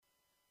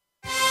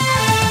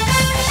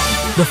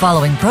The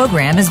following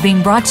program is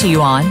being brought to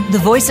you on the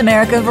Voice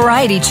America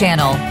Variety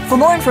Channel. For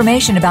more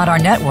information about our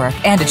network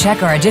and to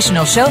check our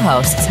additional show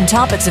hosts and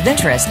topics of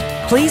interest,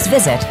 please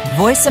visit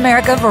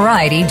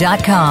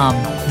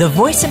voiceamericavariety.com. The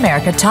Voice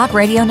America Talk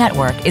Radio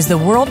Network is the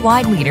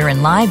worldwide leader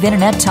in live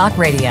Internet talk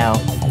radio.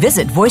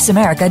 Visit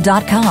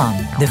voiceamerica.com.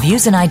 The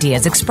views and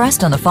ideas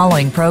expressed on the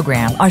following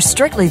program are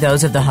strictly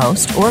those of the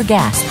host or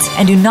guests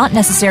and do not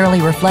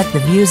necessarily reflect the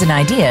views and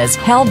ideas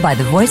held by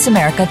the Voice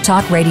America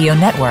Talk Radio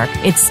Network,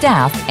 its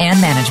staff,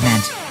 and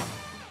management.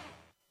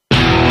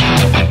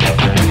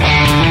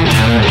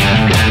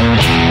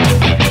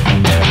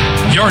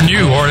 Your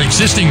new or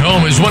existing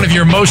home is one of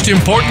your most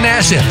important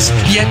assets,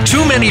 yet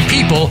too many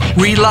people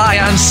rely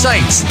on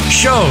sites,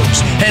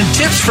 shows, and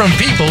tips from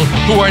people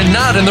who are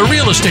not in the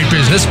real estate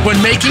business when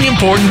making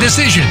important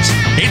decisions.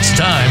 It's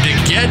time to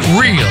get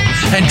real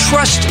and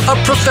trust a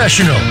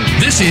professional.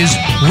 This is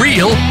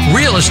Real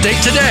Real Estate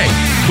Today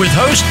with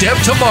host Deb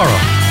Tomorrow.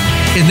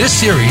 In this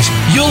series,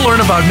 you'll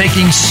learn about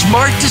making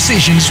smart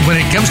decisions when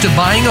it comes to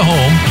buying a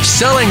home,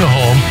 selling a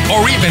home,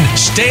 or even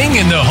staying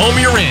in the home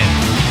you're in.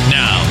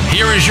 Now,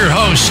 here is your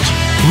host,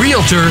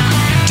 Realtor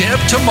Deb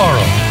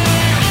Tomorrow.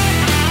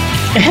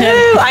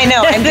 I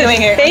know, I'm doing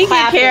it. Thank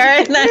you,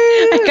 Karen.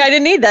 I kind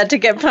of need that to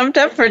get pumped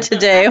up for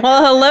today.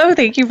 Well, hello.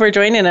 Thank you for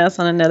joining us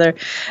on another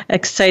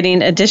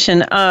exciting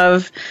edition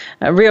of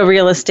Real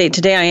Real Estate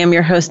Today. I am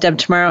your host, Deb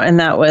Tomorrow, and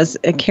that was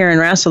Karen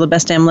Rassel, the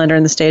best damn lender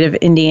in the state of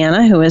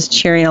Indiana, who was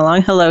cheering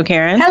along. Hello,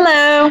 Karen.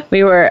 Hello.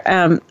 We were,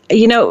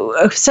 many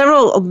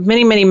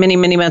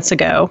months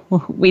ago,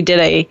 we did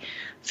a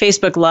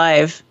Facebook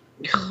Live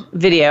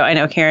video. I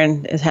know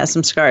Karen has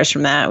some scars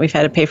from that. We've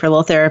had to pay for a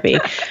little therapy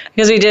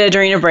because we did it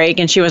during a break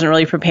and she wasn't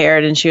really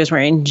prepared and she was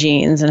wearing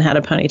jeans and had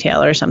a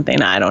ponytail or something.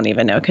 I don't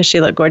even know because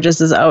she looked gorgeous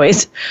as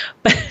always.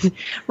 But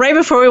right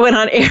before we went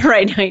on air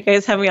right now, you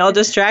guys have me all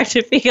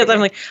distracted because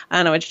I'm like, I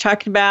don't know what you're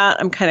talking about.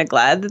 I'm kind of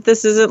glad that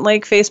this isn't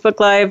like Facebook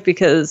Live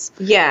because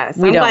yes,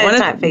 we don't want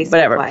to Facebook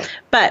whatever. Live.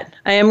 But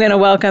I am going to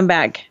welcome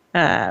back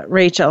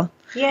Rachel.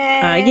 Yay.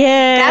 Yay.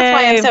 That's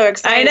why I'm so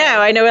excited.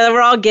 I know. We're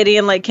all giddy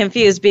and like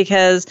confused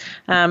because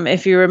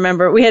if you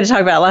remember, we had to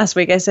talk about it last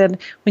week. I said,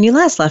 when you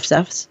last left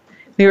us,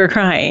 we were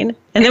crying.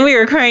 And then we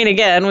were crying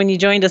again when you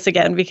joined us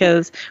again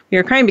because we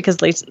were crying because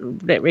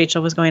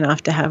Rachel was going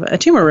off to have a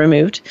tumor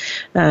removed,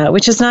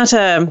 which is not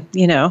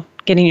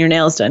getting your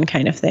nails done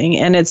kind of thing.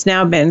 And it's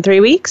now been 3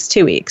 weeks,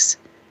 2 weeks.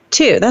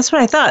 2. That's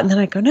what I thought. And then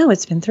I go, no,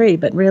 it's been 3,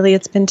 but really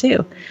it's been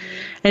 2.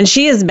 And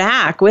she is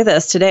back with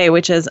us today,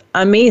 which is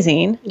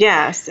amazing.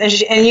 Yes.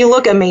 And you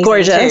look amazing,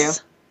 gorgeous.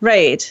 too.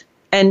 Right.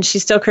 And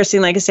she's still cursing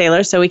like a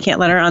sailor, so we can't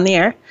let her on the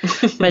air.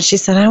 But she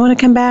said, I want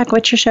to come back.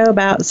 What's your show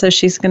about? So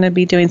she's going to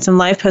be doing some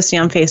live posting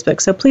on Facebook.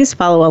 So please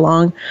follow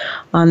along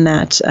on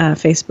that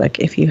Facebook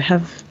if you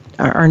have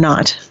or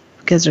not,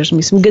 because there's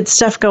going to be some good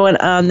stuff going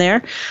on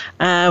there.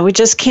 We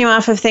just came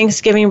off of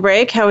Thanksgiving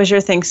break. How was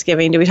your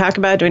Thanksgiving? Do we talk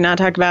about it? Do we not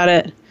talk about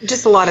it?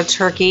 Just a lot of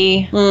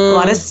turkey, a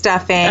lot of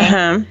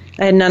stuffing.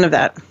 I had none of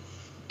that.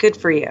 Good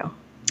for you.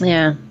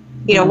 Yeah.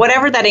 You know,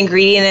 whatever that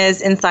ingredient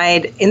is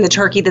inside in the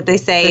turkey that they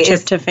say the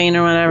is tryptophan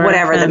or whatever.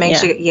 Whatever that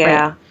makes you,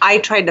 Right. I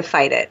tried to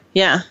fight it.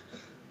 Yeah.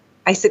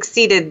 I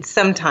succeeded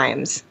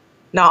sometimes,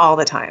 not all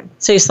the time.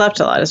 So you slept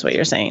a lot is what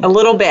you're saying. A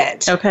little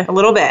bit. Okay. A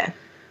little bit.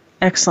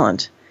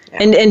 Excellent.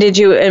 Yeah. And did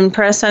you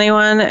impress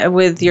anyone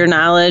with your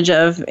knowledge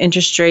of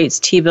interest rates,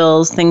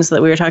 T-bills, things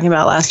that we were talking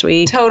about last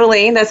week?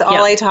 Totally. That's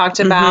all I talked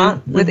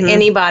about with mm-hmm.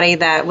 anybody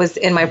that was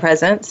in my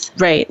presence.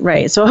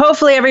 Right. So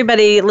hopefully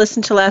everybody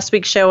listened to last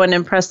week's show and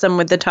impressed them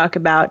with the talk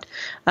about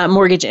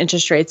mortgage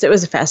interest rates. It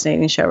was a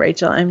fascinating show,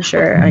 Rachel. I'm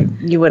sure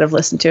you would have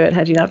listened to it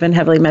had you not been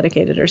heavily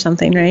medicated or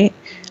something, right?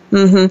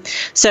 Mm-hmm.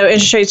 So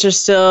interest rates are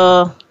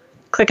still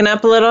clicking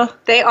up a little?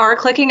 They are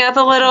clicking up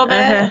a little bit.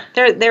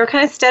 Uh-huh. They were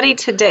kind of steady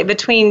today,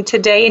 between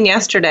today and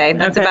yesterday.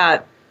 That's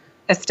about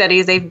as steady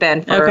as they've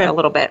been for a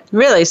little bit.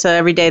 Really? So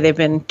every day they've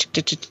been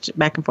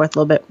back and forth a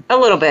little bit? A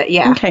little bit,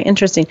 yeah. Okay,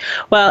 interesting.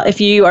 Well,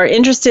 if you are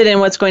interested in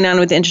what's going on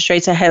with interest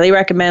rates, I highly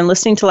recommend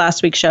listening to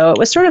last week's show. It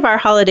was sort of our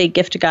holiday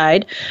gift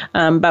guide,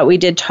 but we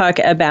did talk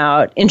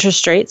about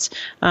interest rates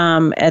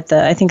at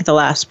the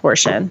last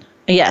portion.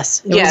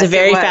 Yes, it was a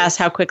very fast.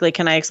 How quickly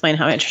can I explain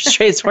how interest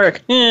rates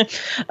work? But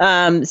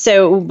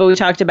we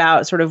talked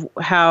about sort of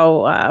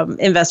how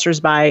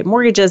investors buy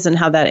mortgages and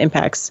how that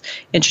impacts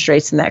interest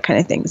rates and that kind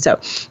of thing. So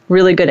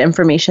really good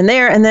information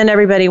there. And then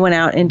everybody went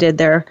out and did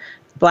their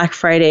Black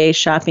Friday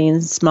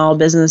shopping, Small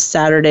Business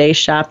Saturday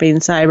shopping,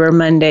 Cyber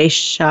Monday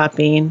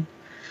shopping.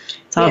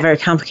 It's all very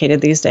complicated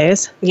these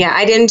days. Yeah,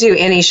 I didn't do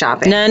any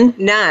shopping. None?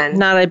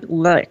 Not a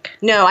lick.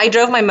 No, I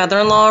drove my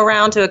mother-in-law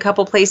around to a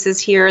couple places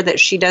here that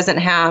she doesn't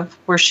have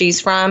where she's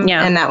from,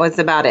 and that was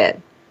about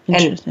it.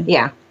 Interesting.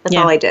 And that's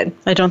all I did.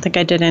 I don't think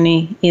I did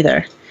any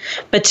either.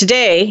 But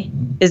today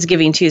is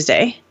Giving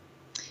Tuesday.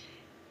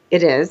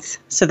 It is.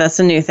 So that's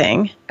a new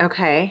thing.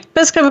 Okay.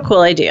 But it's kind of a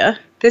cool idea.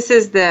 This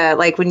is the,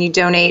 like, when you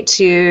donate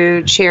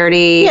to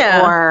charity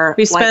or...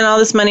 we spend all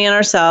this money on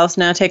ourselves.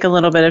 Now take a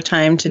little bit of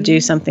time to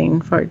do something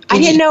for... I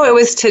didn't know it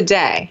was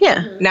today.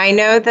 Yeah. Now, I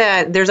know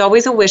that there's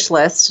always a wish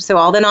list. So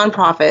all the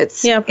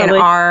nonprofits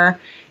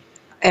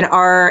in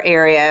our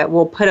area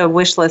will put a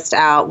wish list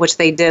out, which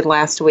they did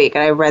last week.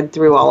 And I read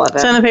through all of it.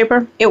 It's on the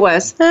paper? It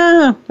was.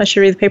 Oh, I should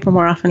read the paper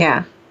more often.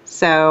 Yeah.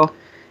 So...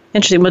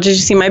 Interesting. Well, did you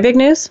see my big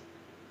news?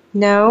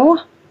 No.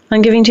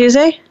 On Giving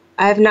Tuesday?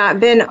 I've not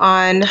been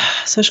on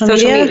social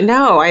media.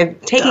 No, I'm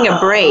taking a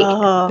break.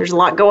 There's a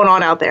lot going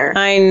on out there.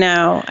 I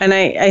know. And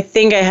I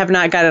think I have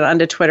not got it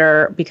onto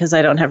Twitter because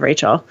I don't have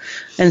Rachel.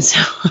 And so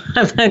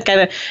I'm not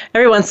kind of,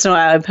 every once in a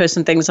while I post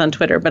some things on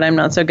Twitter, but I'm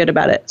not so good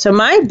about it. So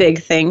my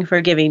big thing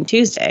for Giving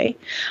Tuesday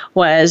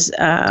was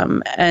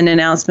an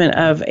announcement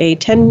of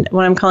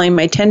what I'm calling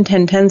my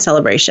 10-10-10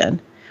 celebration.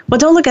 Well,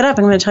 don't look it up.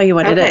 I'm going to tell you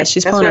what it is.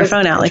 She's pulling her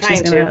phone out like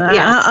she's going to.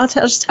 I'll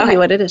just tell you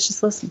what it is.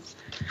 Just listen.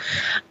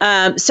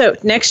 So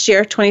next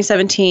year,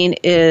 2017,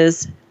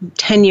 is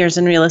 10 years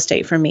in real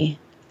estate for me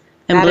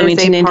in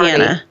Bloomington,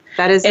 Indiana.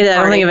 That is. I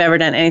don't think I've ever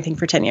done anything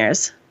for 10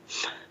 years.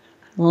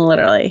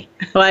 Literally.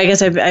 Well, I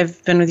guess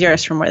I've been with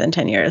yours for more than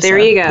 10 years. There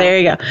you go. There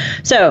you go.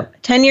 So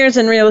 10 years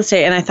in real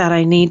estate, and I thought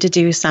I need to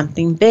do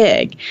something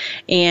big.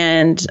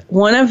 And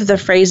one of the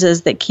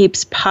phrases that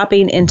keeps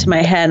popping into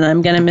my head, and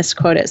I'm going to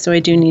misquote it, so I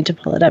do need to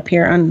pull it up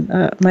here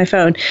on my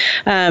phone.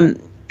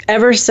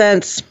 Ever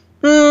since...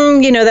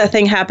 that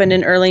thing happened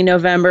in early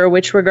November,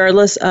 which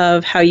regardless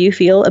of how you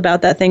feel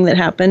about that thing that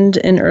happened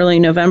in early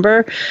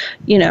November,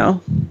 you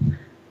know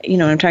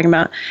what I'm talking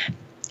about.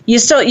 You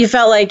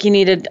felt like you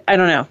needed, I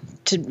don't know,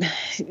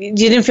 you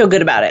didn't feel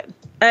good about it.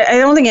 I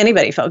don't think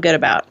anybody felt good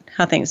about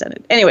how things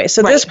ended. Anyway,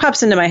 so This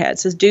pops into my head. It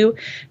says, do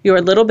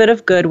your little bit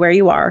of good where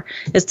you are.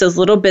 It's those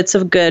little bits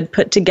of good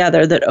put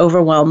together that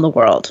overwhelm the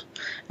world.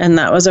 And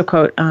that was a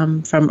quote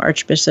from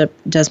Archbishop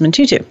Desmond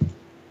Tutu.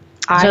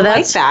 I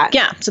like that.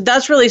 Yeah. So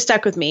that's really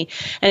stuck with me.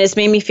 And it's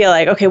made me feel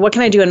like, okay, what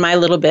can I do in my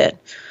little bit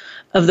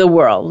of the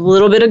world? A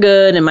little bit of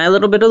good in my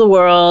little bit of the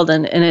world,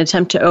 and an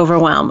attempt to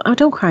overwhelm. Oh,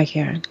 don't cry,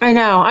 Karen. I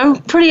know. I'm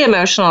pretty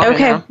emotional right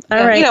now.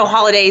 All right.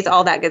 Holidays,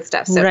 all that good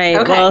stuff. So, right.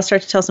 Okay. Well, I'll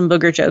start to tell some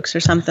booger jokes or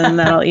something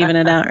that'll even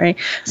it out, right?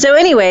 So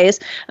anyways,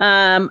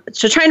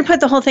 so trying to put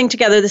the whole thing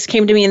together, this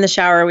came to me in the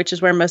shower, which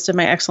is where most of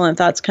my excellent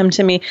thoughts come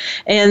to me.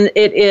 And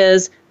it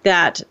is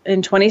that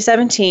in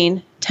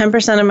 2017,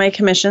 10% of my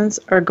commissions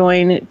are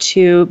going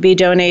to be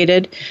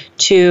donated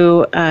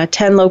to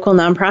 10 local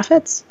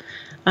nonprofits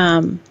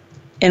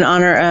in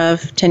honor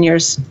of 10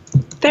 years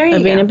of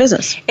being in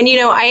business. And,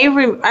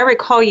 I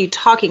recall you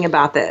talking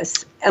about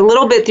this a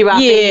little bit throughout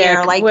the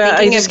year.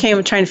 I just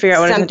came trying to figure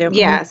out what I was going to do.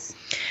 Yes.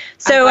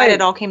 So I'm glad it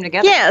all came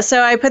together. Yeah,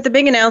 so I put the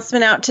big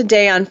announcement out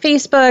today on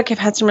Facebook. I've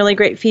had some really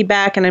great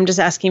feedback, and I'm just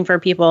asking for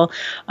people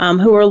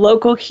who are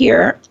local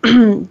here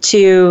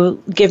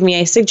to give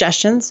me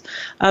suggestions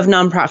of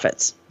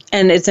nonprofits.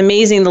 And it's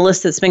amazing the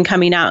list that's been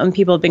coming out, and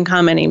people have been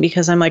commenting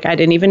because I'm like, I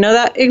didn't even know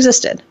that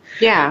existed.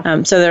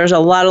 Yeah. So there's a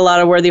lot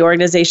of worthy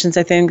organizations.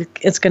 I think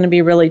it's going to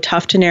be really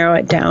tough to narrow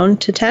it down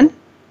to 10.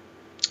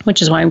 Which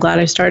is why I'm glad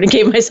I started,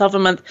 gave myself a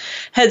month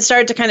head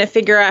start to kind of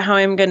figure out how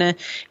I'm going to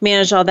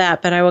manage all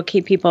that. But I will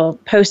keep people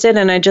posted,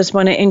 and I just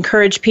want to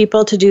encourage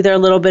people to do their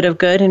little bit of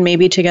good, and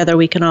maybe together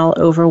we can all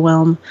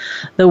overwhelm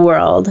the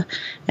world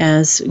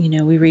as,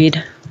 we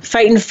read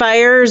fighting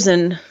fires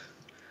and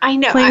I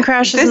know. plane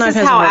crashes. This is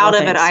how out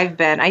of it I've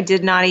been. I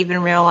did not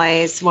even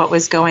realize what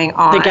was going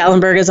on. The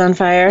Gatlinburg is on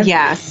fire?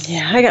 Yes.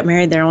 Yeah, I got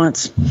married there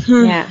once.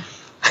 Yeah.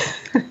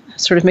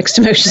 Sort of mixed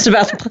emotions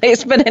about the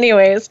place, but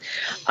anyways.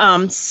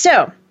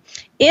 So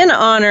in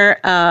honor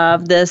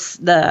of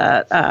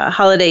the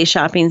holiday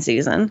shopping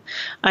season,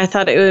 I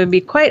thought it would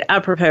be quite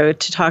apropos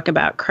to talk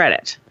about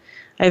credit.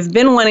 I've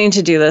been wanting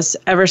to do this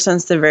ever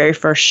since the very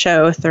first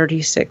show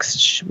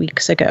 36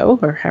 weeks ago,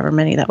 or however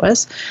many that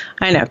was.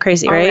 I know,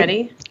 crazy, right?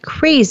 Already?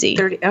 Crazy.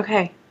 30.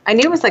 Okay. I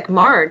knew it was like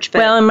March. But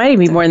well, it might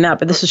even be more than that,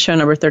 but this is show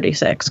number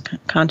 36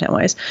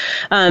 content-wise.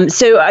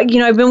 So,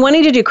 I've been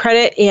wanting to do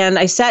credit, and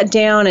I sat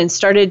down and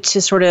started to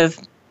sort of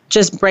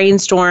just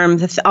brainstorm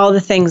all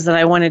the things that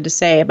I wanted to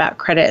say about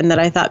credit and that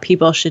I thought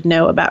people should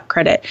know about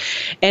credit.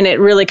 And it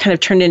really kind of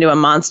turned into a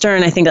monster.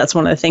 And I think that's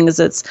one of the things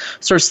that's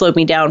sort of slowed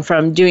me down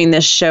from doing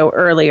this show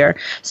earlier.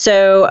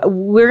 So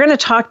we're going to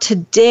talk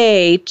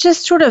today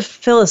just sort of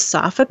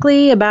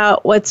philosophically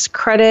about what's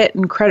credit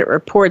and credit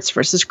reports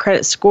versus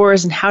credit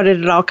scores and how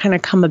did it all kind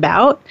of come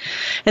about.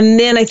 And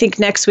then I think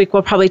next week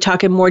we'll probably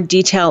talk in more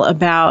detail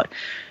about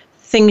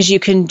things you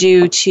can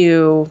do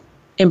to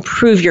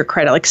improve your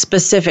credit, like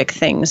specific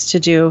things to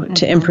do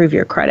to improve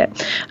your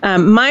credit.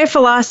 My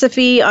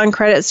philosophy on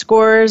credit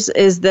scores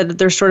is that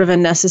they're sort of a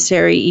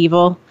necessary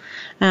evil.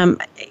 A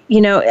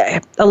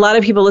lot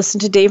of people listen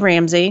to Dave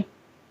Ramsey,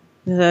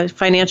 the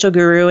financial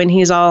guru, and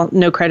he's all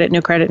no credit,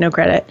 no credit, no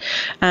credit.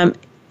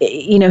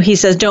 He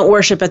says, don't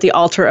worship at the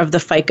altar of the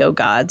FICO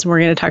gods. We're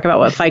going to talk about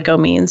what FICO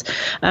means.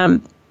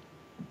 And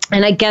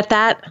I get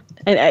that.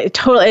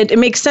 It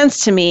makes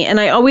sense to me. And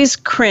I always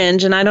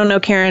cringe, and I don't know,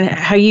 Karen,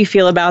 how you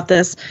feel about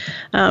this.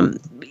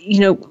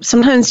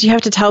 Sometimes you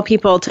have to tell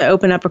people to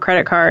open up a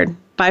credit card,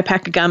 buy a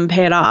pack of gum,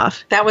 pay it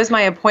off. That was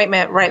my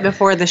appointment right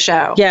before the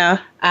show. Yeah.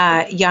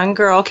 Young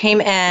girl came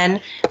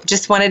in,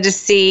 just wanted to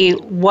see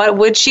what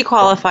would she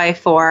qualify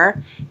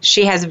for.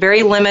 She has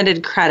very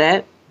limited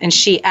credit, and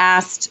she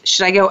asked,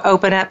 should I go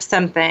open up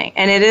something?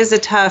 And it is a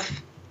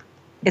tough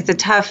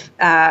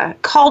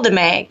call to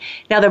make.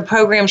 Now, the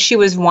program she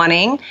was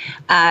wanting,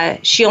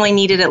 she only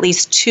needed at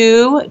least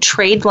 2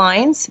 trade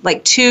lines,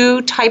 like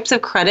 2 types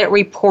of credit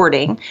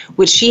reporting,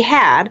 which she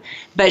had,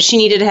 but she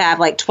needed to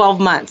have like 12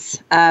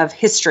 months of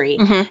history,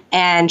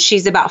 and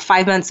she's about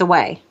 5 months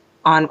away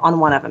on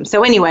one of them.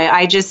 So anyway,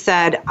 I just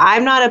said,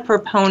 I'm not a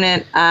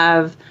proponent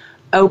of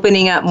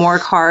opening up more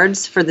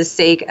cards for the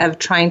sake of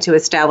trying to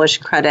establish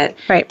credit.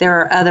 Right. There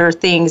are other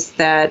things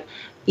that,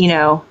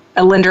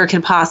 a lender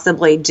could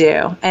possibly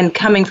do. And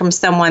coming from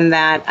someone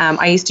that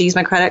I used to use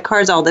my credit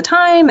cards all the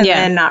time and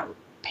then not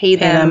pay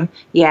them.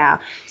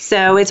 Yeah.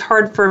 So it's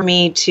hard for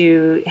me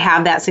to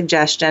have that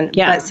suggestion.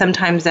 Yeah. But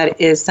sometimes that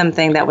is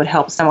something that would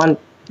help someone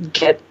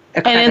get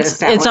a credit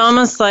established. And it's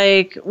almost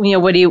like,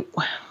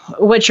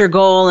 what's your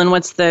goal and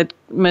what's the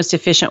most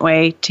efficient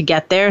way to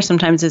get there?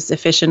 Sometimes it's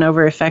efficient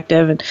over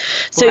effective. And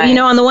so,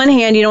 on the one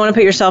hand, you don't want to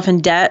put yourself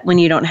in debt when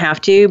you don't have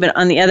to. But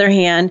on the other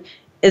hand,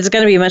 it's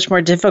going to be much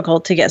more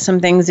difficult to get some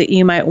things that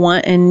you might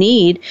want and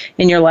need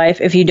in your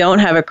life if you don't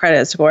have a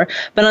credit score.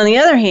 But on the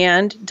other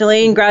hand,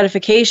 delaying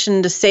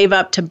gratification to save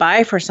up to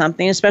buy for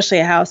something, especially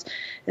a house,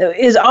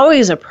 is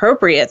always an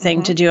appropriate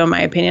thing to do, in my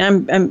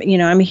opinion.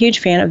 I'm a huge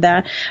fan of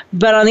that.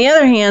 But on the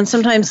other hand,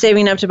 sometimes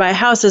saving up to buy a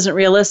house isn't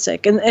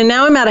realistic. And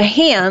now I'm out of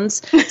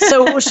hands.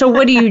 So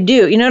what do?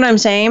 You know what I'm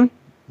saying?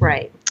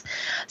 Right.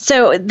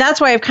 So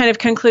that's why I've kind of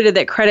concluded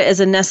that credit is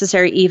a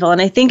necessary evil.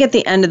 And I think at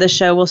the end of the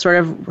show, we'll sort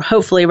of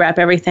hopefully wrap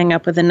everything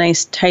up with a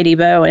nice tidy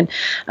bow and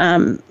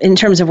in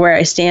terms of where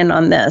I stand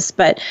on this.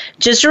 But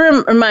just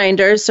a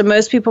reminder, so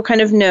most people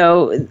kind of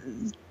know,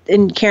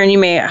 and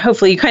Karen,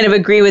 hopefully you kind of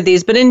agree with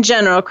these, but in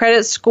general,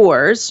 credit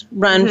scores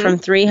run from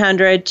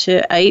 300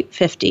 to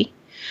 850.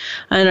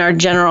 In our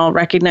general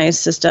recognized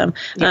system.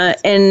 Yes.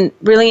 And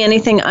really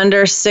anything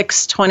under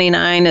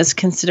 629 is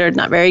considered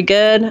not very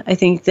good. I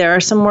think there are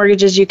some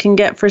mortgages you can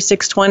get for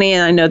 620,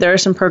 and I know there are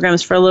some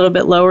programs for a little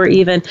bit lower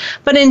even,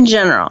 but in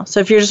general.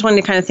 So if you're just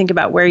wanting to kind of think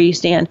about where you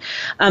stand.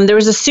 There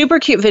was a super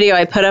cute video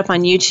I put up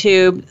on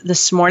YouTube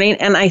this morning,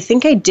 and I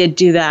think I did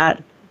do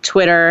that,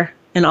 Twitter,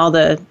 and all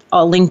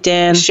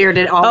LinkedIn. Shared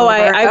it all over.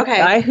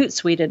 I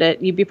hoot-sweeted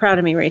it. You'd be proud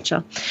of me,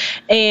 Rachel.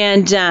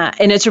 And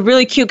it's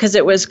really cute because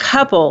it was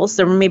couples.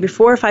 There were maybe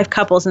 4 or 5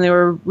 couples, and they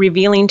were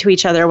revealing to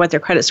each other what their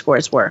credit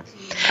scores were.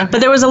 Okay. But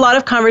there was a lot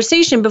of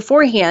conversation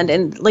beforehand,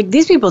 and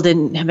these people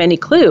didn't have any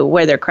clue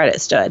where their credit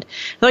stood.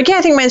 They're like, yeah,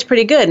 I think mine's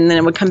pretty good. And then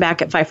it would come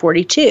back at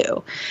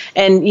 542.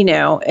 And,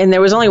 and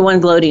there was only one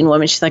gloating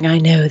woman. She's like, I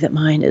know that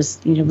mine is,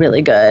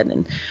 really good.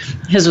 And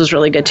his was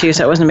really good too,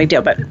 so it wasn't a big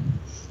deal. But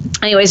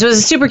anyways, it was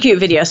a super cute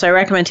video, so I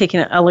recommend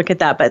taking a look at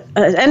that. But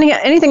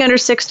anything under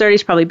 630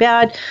 is probably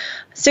bad.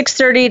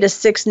 630 to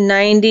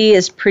 690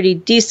 is pretty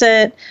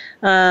decent.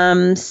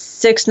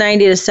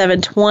 690 to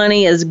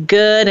 720 is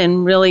good,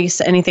 and really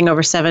anything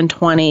over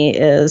 720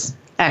 is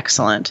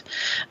excellent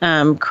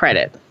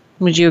credit.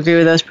 Would you agree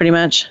with those pretty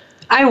much?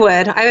 I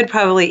would. I would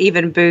probably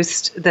even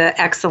boost the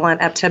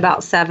excellent up to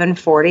about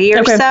 740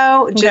 or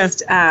so.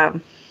 Just,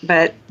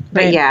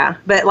 but yeah.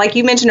 But like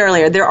you mentioned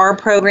earlier, there are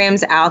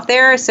programs out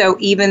there. So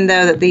even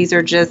though that these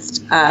are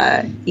just,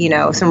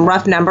 some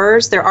rough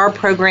numbers, there are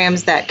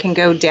programs that can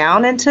go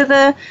down into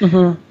the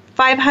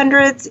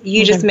 500s.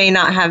 You just may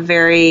not have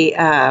very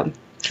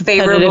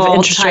favorable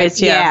interest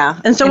rates. Yeah.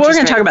 And so we're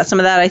going to talk about some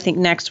of that, I think,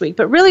 next week.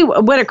 But really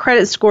what a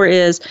credit score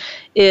is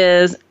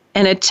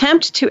an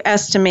attempt to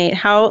estimate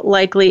how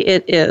likely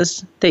it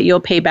is that you'll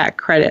pay back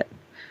credit.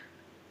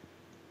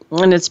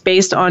 And it's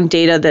based on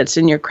data that's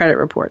in your credit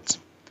reports.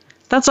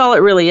 That's all it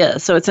really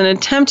is. So it's an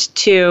attempt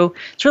to,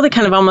 it's really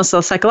kind of almost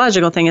a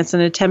psychological thing. It's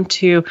an attempt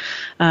to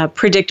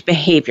predict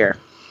behavior.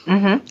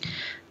 Mm-hmm.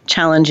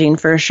 Challenging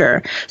for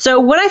sure. So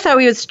what I thought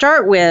we would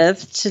start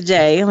with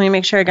today, let me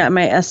make sure I got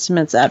my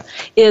estimates up,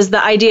 is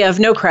the idea of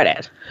no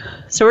credit.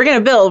 So we're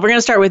going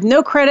to start with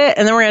no credit,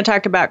 and then we're going to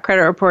talk about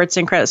credit reports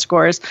and credit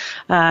scores,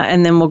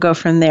 and then we'll go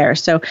from there.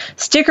 So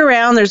stick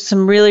around. There's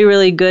some really,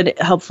 really good,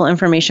 helpful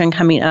information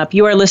coming up.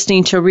 You are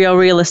listening to Real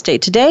Real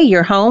Estate Today,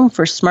 your home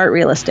for smart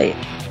real estate.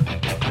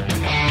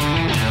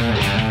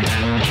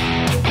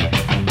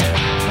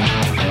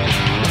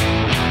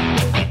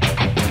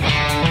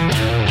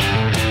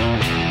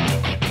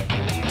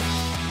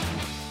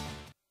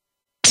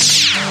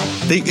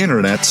 The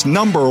Internet's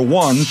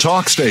 #1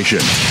 talk station.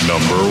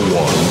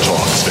 #1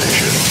 talk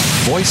station.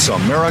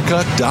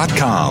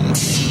 VoiceAmerica.com.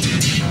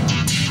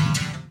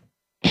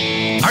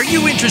 Are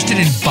you interested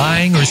in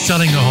buying or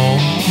selling a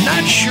home?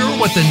 Not sure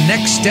what the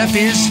next step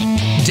is?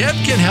 Deb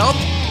can help.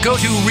 Go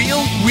to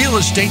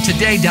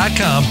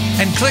realrealestatetoday.com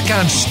and click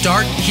on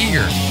Start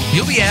Here.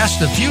 You'll be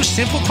asked a few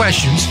simple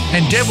questions,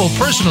 and Deb will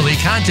personally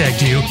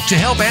contact you to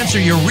help answer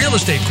your real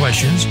estate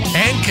questions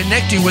and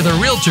connect you with a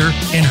realtor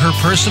in her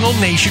personal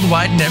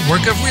nationwide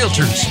network of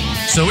realtors.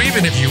 So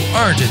even if you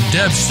aren't in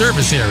Deb's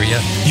service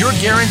area, you're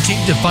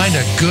guaranteed to find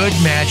a good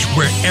match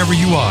wherever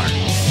you are.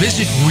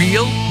 Visit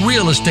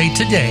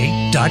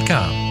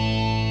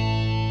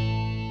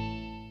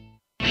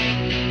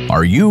realrealestatetoday.com.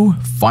 Are you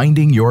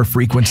finding your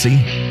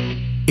frequency?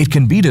 It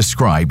can be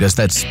described as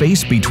that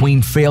space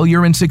between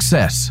failure and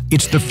success.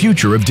 It's the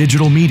future of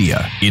digital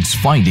media. It's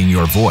finding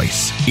your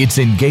voice. It's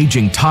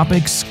engaging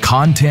topics,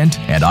 content,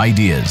 and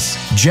ideas.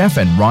 Jeff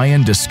and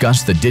Ryan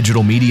discuss the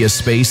digital media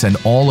space and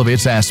all of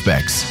its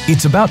aspects.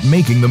 It's about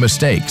making the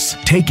mistakes,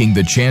 taking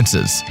the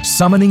chances,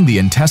 summoning the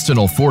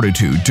intestinal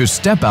fortitude to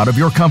step out of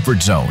your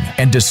comfort zone,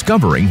 and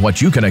discovering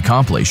what you can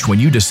accomplish when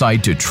you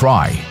decide to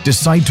try,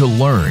 decide to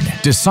learn,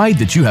 decide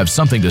that you have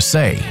something to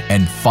say,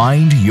 and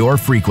find your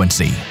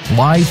frequency.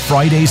 Live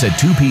Fridays at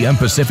 2 p.m.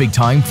 Pacific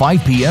Time,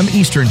 5 p.m.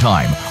 Eastern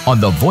Time on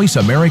the Voice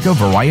America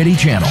Variety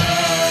Channel.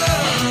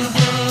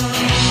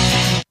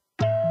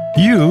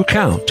 You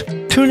count.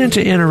 Tune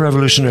into Inner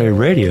Revolutionary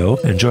Radio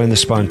and join the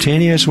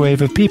spontaneous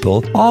wave of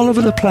people all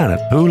over the planet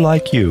who,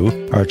 like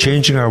you, are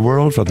changing our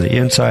world from the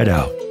inside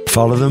out.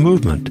 Follow the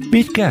movement.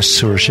 Meet guests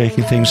who are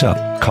shaking things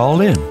up.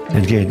 Call in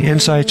and gain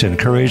insights and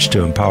courage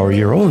to empower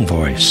your own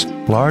voice.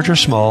 Large or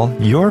small,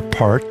 your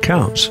part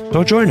counts.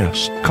 So join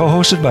us.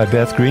 Co-hosted by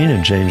Beth Green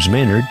and James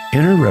Maynard,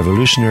 Inner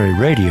Revolutionary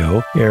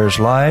Radio airs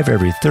live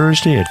every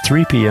Thursday at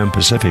 3 p.m.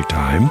 Pacific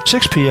Time,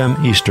 6 p.m.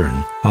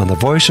 Eastern on the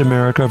Voice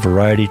America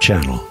Variety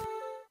Channel.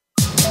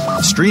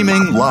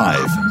 Streaming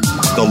live.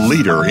 The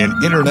leader in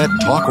Internet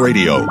talk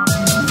radio.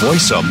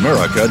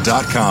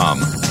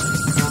 VoiceAmerica.com.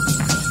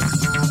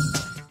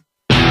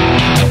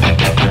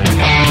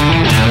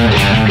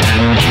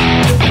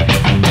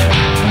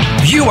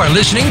 You are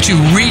listening to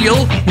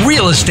Real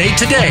Estate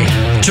Today.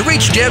 To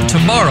reach Deb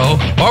tomorrow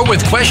or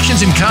with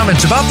questions and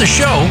comments about the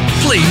show,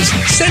 please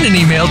send an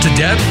email to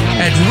Deb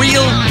at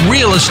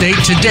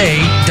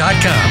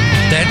realrealestatetoday.com.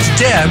 That's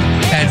Deb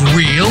at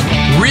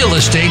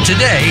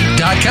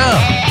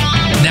realrealestatetoday.com.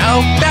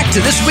 Now, back to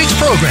this week's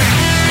program.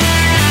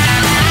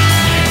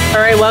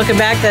 All right, welcome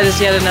back. That is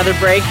yet another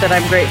break that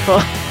I'm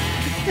grateful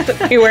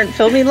we weren't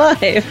filming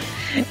live.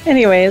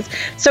 Anyways,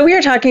 so we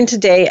are talking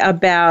today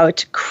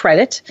about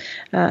credit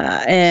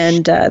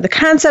and the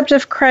concept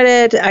of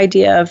credit,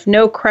 idea of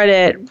no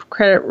credit,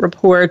 credit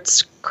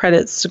reports,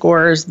 credit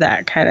scores,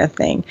 that kind of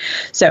thing.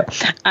 So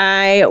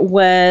I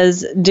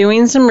was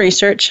doing some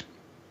research,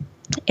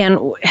 and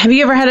have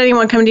you ever had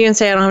anyone come to you and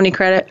say, I don't have any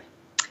credit?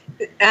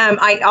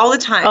 All the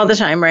time. All the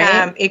time,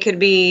 right?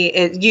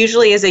 It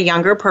usually is a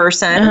younger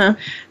person,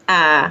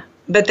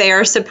 but they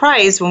are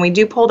surprised when we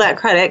do pull that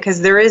credit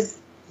because there is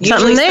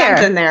usually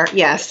something there.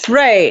 Yes.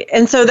 Right.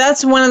 And so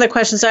that's one of the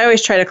questions I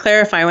always try to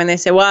clarify when they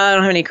say, well, I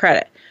don't have any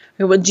credit.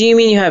 Well, do you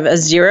mean you have a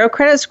 0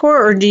 credit score,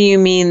 or do you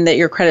mean that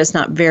your credit's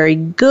not very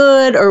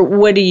good, or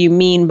what do you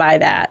mean by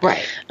that?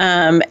 Right.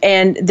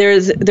 And there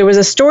was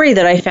a story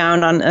that I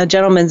found on a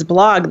gentleman's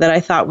blog that I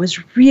thought was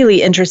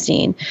really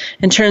interesting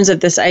in terms of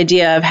this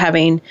idea of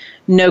having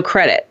no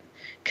credit,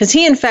 because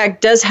he, in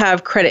fact, does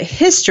have credit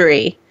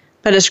history,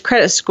 but his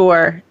credit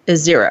score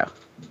is 0.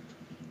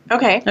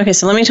 Okay,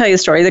 so let me tell you the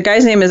story. The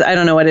guy's name is, I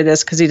don't know what it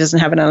is because he doesn't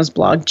have it on his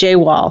blog, Jay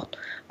Wall.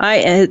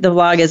 The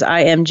blog is I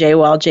am Jay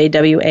Wall,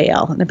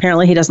 JWAL. And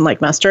apparently he doesn't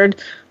like mustard.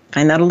 I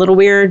find that a little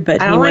weird, but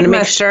I don't like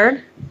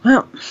mustard.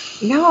 Well,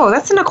 no,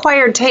 that's an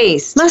acquired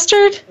taste.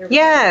 Mustard?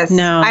 Yes.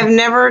 No. I've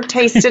never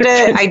tasted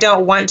it. I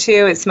don't want to.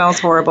 It smells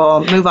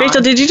horrible. Move on.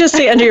 Rachel, did you just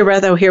say under your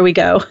breath, oh, here we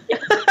go?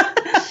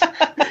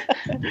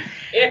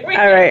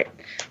 All right.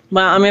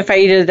 Well, I'm going to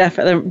fight you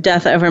to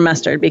death over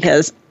mustard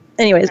because...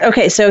 Anyways,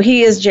 okay, so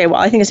he is Jay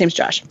Wall. I think his name's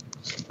Josh.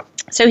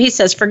 So he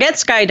says, forget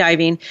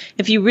skydiving.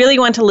 If you really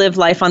want to live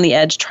life on the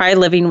edge, try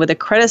living with a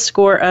credit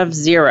score of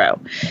 0.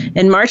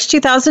 In March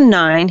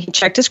 2009, he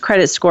checked his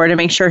credit score to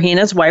make sure he and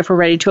his wife were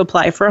ready to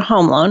apply for a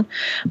home loan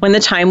when the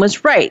time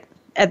was right.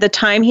 At the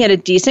time, he had a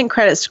decent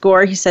credit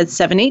score. He said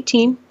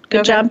 718.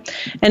 Good job.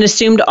 And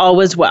assumed all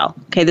was well.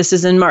 Okay, this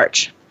is in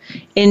March.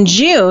 In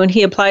June,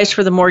 he applies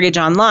for the mortgage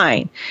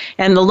online,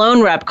 and the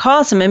loan rep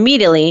calls him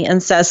immediately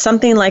and says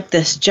something like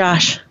this,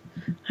 Josh,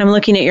 I'm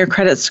looking at your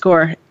credit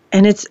score,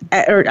 and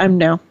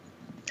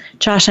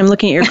Josh, I'm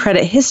looking at your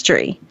credit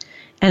history,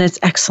 and it's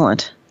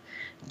excellent.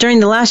 During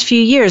the last few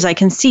years, I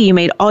can see you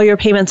made all your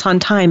payments on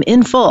time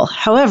in full.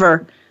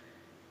 However,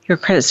 your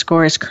credit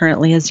score is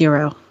currently a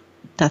 0.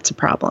 That's a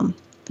problem.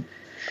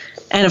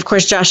 And of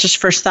course, Josh's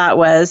first thought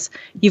was,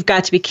 you've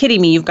got to be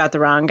kidding me. You've got the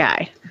wrong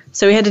guy.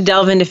 So we had to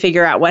delve in to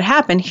figure out what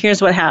happened.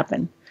 Here's what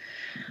happened.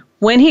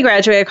 When he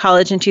graduated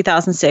college in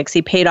 2006,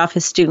 he paid off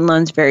his student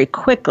loans very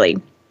quickly.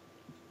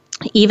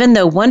 Even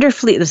though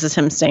wonderfully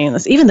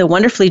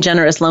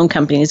generous loan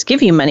companies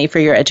give you money for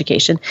your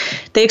education,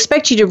 they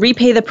expect you to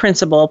repay the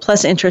principal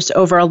plus interest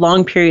over a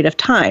long period of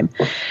time.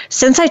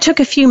 Since I took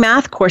a few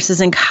math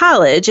courses in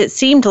college, it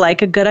seemed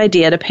like a good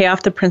idea to pay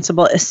off the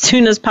principal as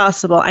soon as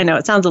possible. I know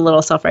it sounds a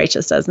little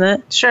self-righteous, doesn't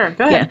it? Sure,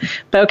 go ahead. Yeah.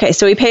 But okay,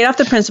 so we paid off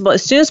the principal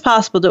as soon as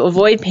possible to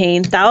avoid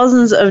paying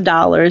thousands of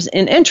dollars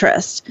in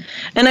interest.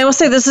 And I will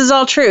say this is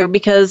all true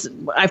because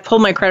I've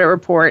pulled my credit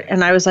report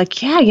and I was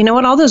like, yeah, you know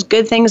what? All those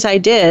good things I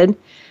did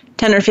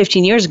 10 or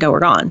 15 years ago were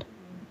gone.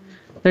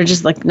 They're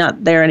just like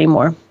not there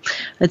anymore.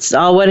 It's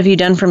all, what have you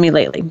done for me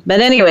lately? But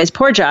anyways,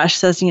 poor Josh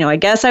says, I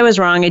guess I was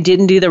wrong. I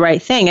didn't do the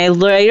right thing. I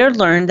later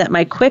learned that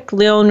my quick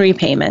loan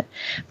repayment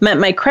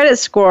meant my credit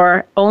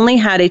score only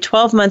had a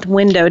 12-month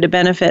window to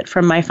benefit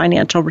from my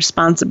financial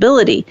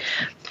responsibility.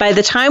 By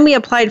the time we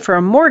applied for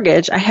a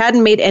mortgage, I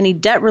hadn't made any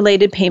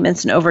debt-related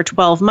payments in over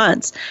 12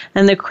 months,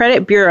 and the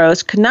credit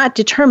bureaus could not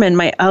determine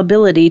my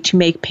ability to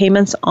make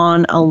payments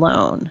on a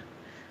loan.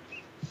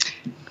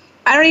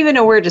 I don't even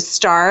know where to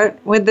start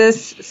with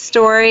this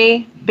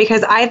story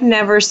because I've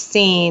never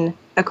seen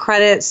a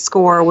credit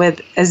score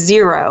with a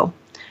 0.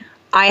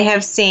 I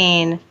have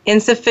seen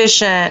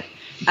insufficient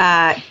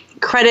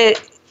credit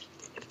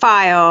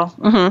file,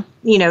 to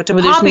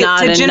pop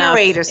it to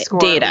generate a score.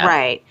 Data.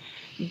 Right.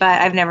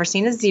 But I've never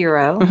seen a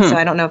 0, so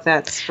I don't know if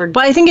that's for...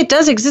 But I think it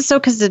does exist, though,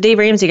 because the Dave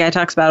Ramsey guy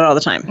talks about it all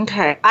the time.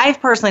 Okay. I've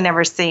personally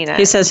never seen it.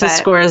 He says his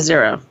score is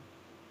 0.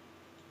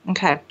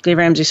 Okay. Dave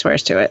Ramsey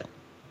swears to it.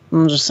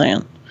 I'm just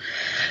saying.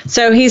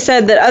 So he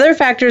said that other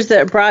factors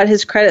that brought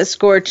his credit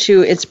score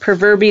to its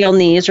proverbial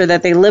knees are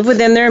that they live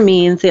within their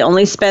means, they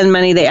only spend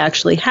money they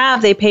actually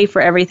have, they pay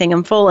for everything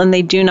in full, and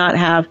they do not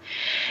have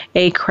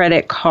a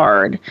credit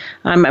card.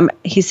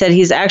 He said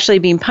he's actually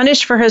being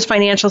punished for his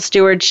financial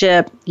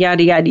stewardship,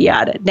 yada, yada,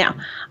 yada. Now,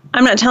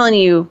 I'm not telling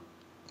you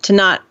to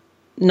not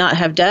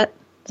have debt.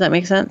 Does that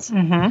make sense?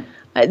 Mm-hmm.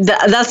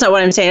 That's not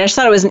what I'm saying. I just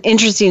thought it was an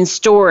interesting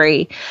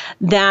story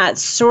that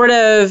sort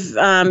of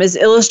is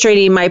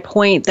illustrating my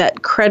point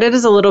that credit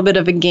is a little bit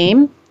of a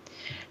game,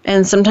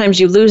 and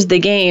sometimes you lose the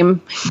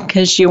game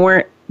because you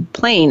weren't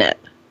playing it.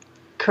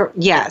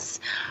 Yes.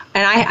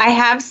 And I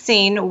have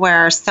seen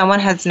where someone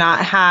has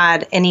not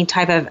had any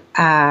type of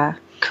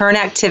current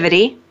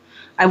activity.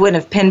 I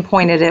wouldn't have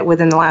pinpointed it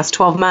within the last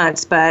 12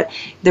 months, but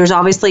there's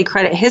obviously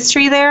credit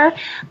history there,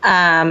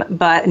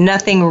 but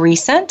nothing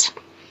recent.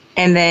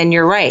 And then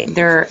you're right,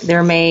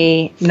 there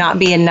may not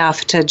be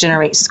enough to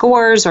generate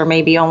scores, or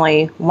maybe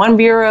only one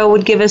bureau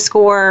would give a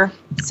score.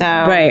 So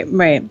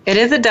right. It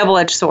is a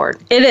double-edged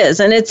sword. It is,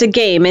 and it's a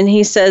game. And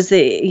he says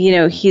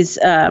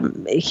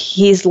that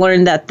he's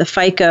learned that the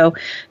FICO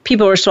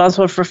people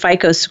responsible for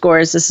FICO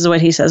scores. This is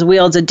what he says: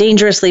 wields a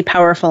dangerously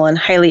powerful and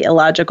highly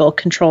illogical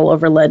control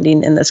over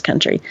lending in this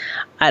country.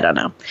 I don't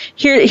know.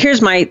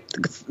 Here's my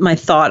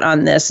thought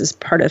on this as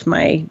part of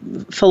my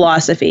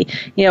philosophy.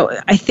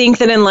 I think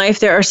that in life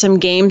there are some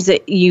games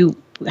that you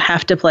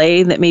have to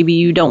play that maybe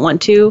you don't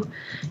want to.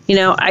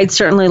 I'd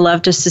certainly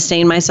love to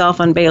sustain myself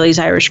on Bailey's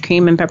Irish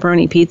Cream and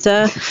pepperoni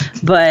pizza,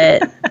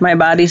 but my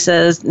body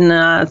says,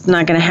 no, it's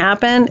not going to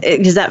happen.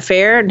 Is that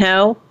fair?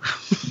 No.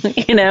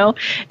 But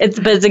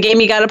it's a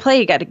game you got to play.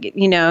 You got to get,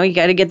 you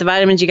got to get the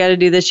vitamins. You got to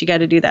do this. You got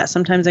to do that.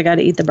 Sometimes I got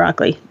to eat the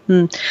broccoli.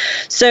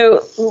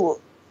 So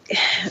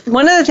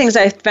one of the things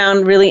I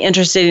found really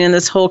interesting in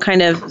this whole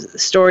kind of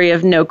story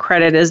of no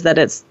credit is that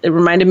it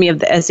reminded me of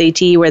the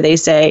SAT, where they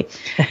say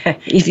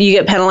if you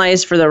get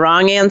penalized for the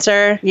wrong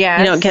answer, yes,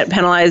 you don't get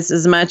penalized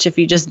as much if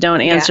you just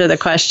don't answer the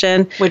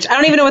question. Which I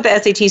don't even know what the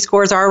SAT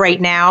scores are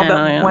right now,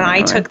 but when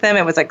I took them,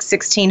 it was like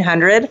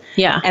 1,600.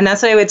 Yeah. And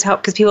that's what I would tell,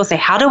 because people say,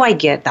 how do I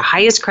get the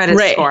highest credit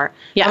score?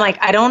 Yeah. I'm like,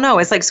 I don't know.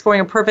 It's like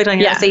scoring a perfect on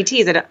your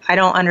SATs. I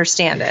don't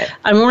understand it.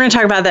 We're going to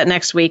talk about that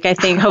next week. I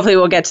think hopefully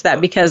we'll get to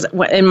that, because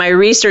in my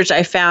research,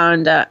 I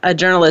found a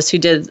journalist who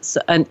did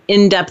an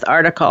in-depth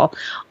article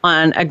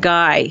on a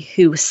guy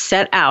who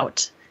set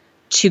out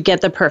to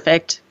get the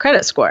perfect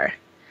credit score.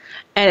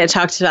 And it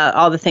talks about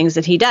all the things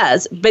that he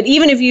does. But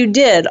even if you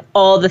did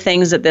all the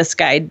things that this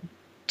guy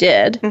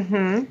did,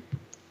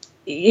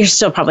 you're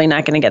still probably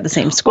not going to get the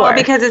same score. Well,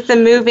 because it's a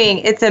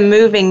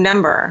moving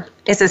number.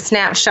 It's a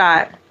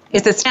snapshot.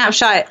 It's a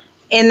snapshot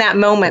in that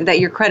moment that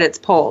your credit's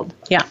pulled.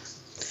 Yeah.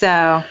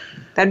 So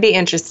that'd be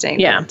interesting.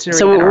 Yeah.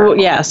 So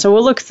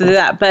we'll look through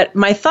that. But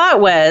my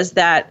thought was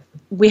that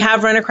we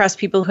have run across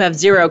people who have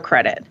zero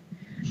credit,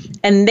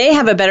 and they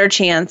have a better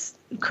chance.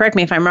 Correct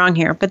me if I'm wrong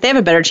here, but they have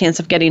a better chance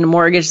of getting a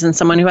mortgage than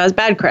someone who has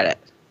bad credit.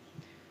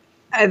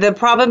 The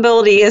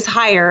probability is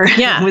higher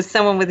with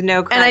someone with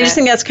no credit. And I just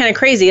think that's kind of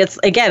crazy. It's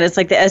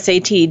like the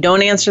SAT.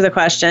 Don't answer the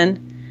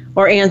question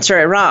or answer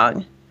it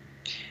wrong.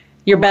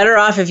 You're better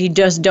off if you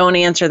just don't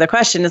answer the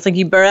question. It's like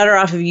you're better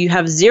off if you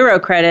have zero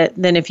credit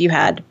than if you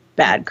had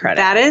bad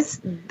credit.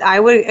 I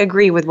would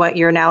agree with what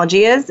your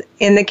analogy is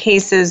in the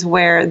cases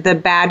where the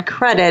bad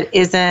credit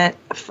isn't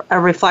a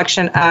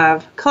reflection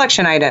of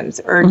collection items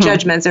or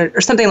judgments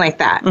or something like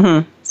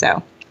that.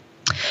 So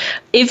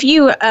if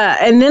you,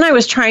 and then I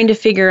was trying to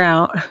figure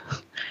out,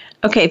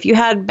 okay, if you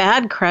had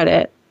bad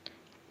credit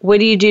what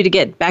do you do to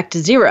get back to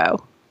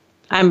zero?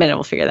 I haven't been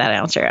able to figure that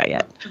answer out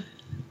yet.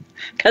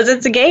 Because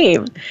it's a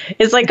game.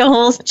 It's like a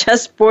whole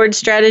chessboard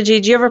strategy.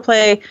 Do you ever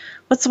play,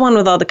 what's the one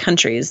with all the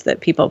countries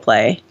that people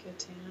play?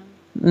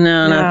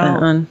 No, not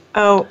that one.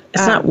 Oh.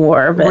 It's not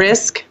War, but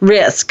Risk?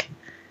 Risk.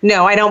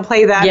 No, I don't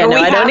play that. Yeah, no,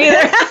 I don't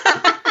either.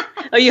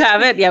 Oh, you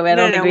have it? Yeah, I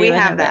don't think we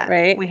have that.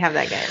 Right? We have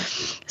that game.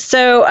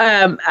 So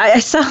I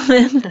saw,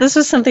 this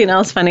was something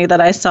else funny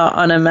that I saw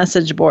on a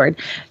message board,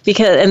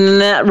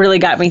 and that really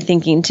got me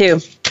thinking too,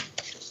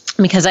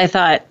 because I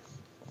thought,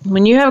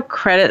 when you have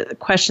credit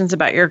questions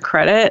about your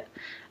credit,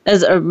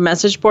 is a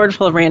message board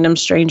full of random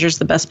strangers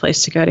the best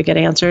place to go to get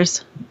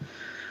answers?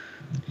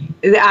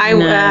 I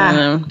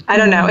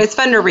don't know. It's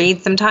fun to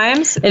read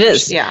sometimes. It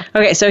is. Yeah.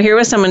 Okay, so here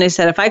was someone who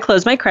said, if I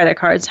close my credit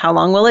cards, how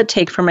long will it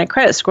take for my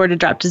credit score to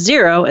drop to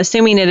zero,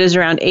 assuming it is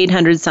around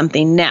 800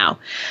 something now?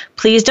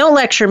 Please don't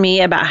lecture me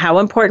about how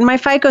important my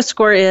FICO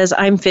score is.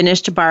 I'm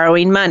finished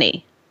borrowing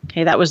money.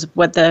 Okay, that was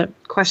what the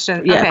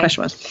question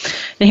was.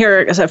 And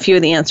here are a few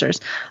of the answers.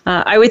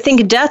 I would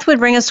think death would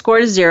bring a score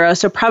to zero,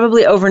 so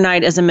probably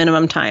overnight as a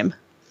minimum time.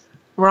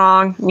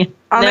 Wrong.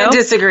 I'm going to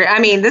disagree. I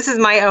mean, this is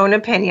my own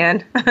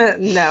opinion.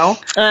 No.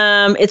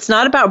 It's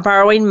not about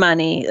borrowing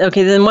money.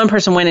 Okay, then one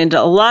person went into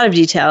a lot of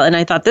detail, and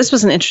I thought this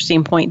was an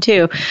interesting point,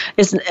 too.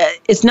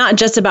 It's not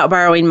just about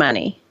borrowing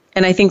money.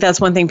 And I think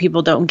that's one thing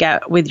people don't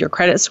get with your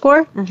credit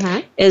score,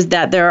 is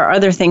that there are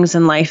other things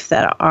in life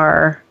that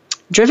are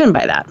driven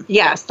by that.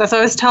 Yes, that's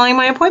what I was telling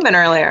my appointment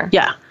earlier.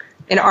 Yeah.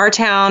 In our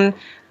town,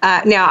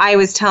 now I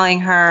was telling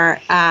her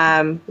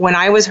when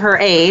I was her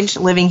age,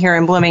 living here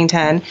in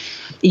Bloomington,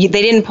 they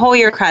didn't pull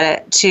your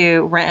credit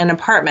to rent an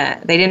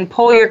apartment. They didn't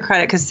pull your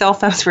credit because cell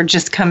phones were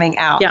just coming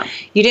out. Yeah.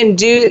 You didn't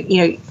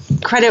do,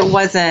 credit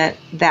wasn't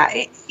that.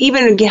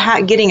 Even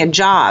getting a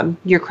job,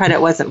 your credit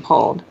wasn't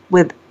pulled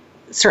with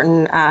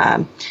certain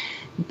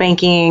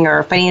banking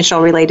or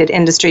financial related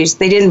industries.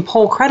 They didn't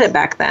pull credit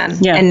back then.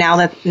 Yeah. And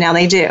now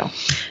they do.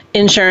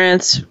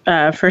 Insurance,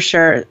 for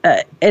sure.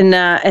 And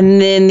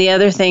then the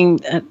other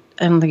thing, I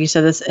don't think you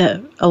said this,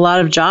 a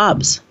lot of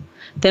jobs.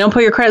 They don't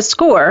pull your credit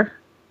score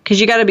because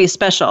you got to be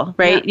special,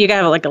 right? Yeah. You got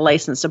to have like a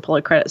license to pull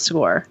a credit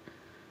score.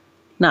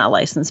 Not a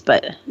license,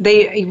 but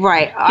right. You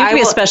have to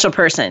be a special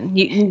person.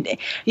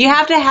 You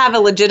have to have a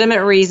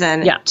legitimate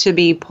reason to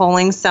be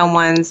pulling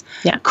someone's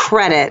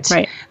credit.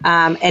 Right.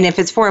 And if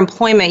it's for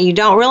employment, you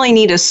don't really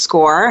need a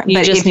score.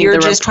 But if you're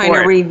just trying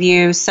to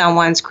review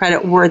someone's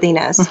credit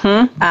worthiness.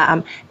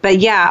 But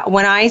yeah,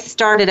 when I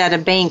started at a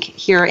bank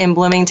here in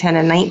Bloomington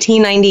in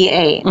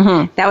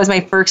 1998, that was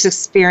my first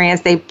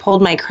experience. They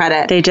pulled my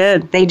credit. They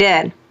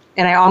did.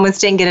 And I almost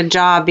didn't get a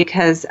job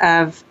because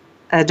of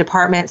a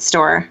department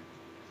store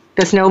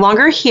that's no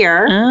longer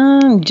here.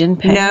 Didn't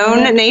pay.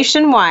 Known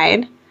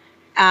nationwide.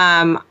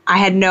 I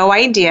had no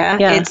idea.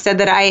 Yeah. It said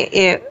that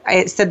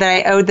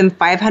I owed them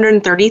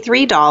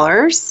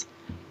 $533,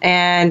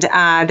 and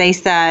they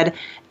said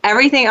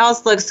everything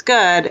else looks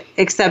good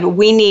except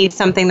we need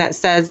something that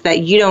says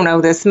that you don't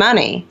owe this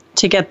money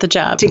to get the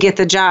job.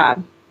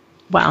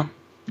 Wow,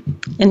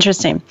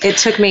 interesting. It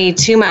took me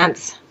 2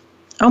 months.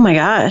 Oh my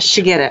gosh.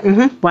 To get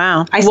it.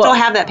 Wow. I still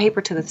have that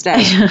paper to this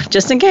day.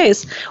 Just in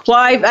case. Well,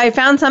 I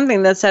found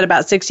something that said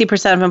about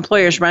 60% of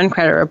employers run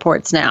credit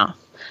reports now.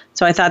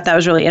 So I thought that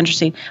was really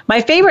interesting.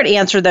 My favorite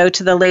answer, though,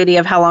 to the lady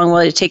of how long will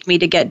it take me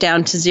to get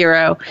down to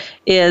zero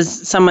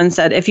is someone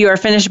said, if you are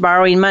finished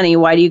borrowing money,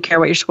 why do you care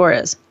what your score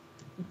is?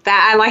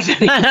 I like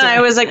that answer.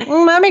 I was like,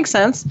 that makes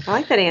sense. I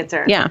like that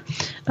answer. Yeah.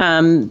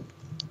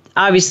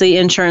 Obviously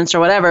insurance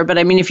or whatever, but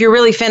I mean, if you're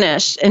really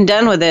finished and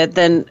done with it,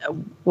 then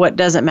what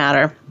does it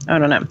matter? I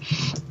don't know.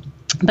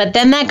 But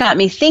then that got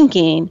me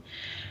thinking,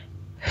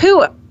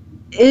 who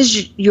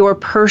is your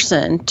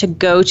person to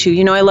go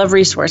to? I love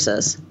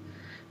resources.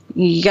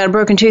 You got a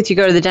broken tooth, you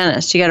go to the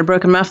dentist. You got a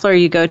broken muffler,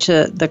 you go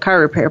to the car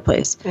repair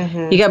place.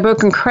 You got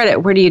broken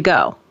credit, where do you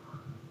go?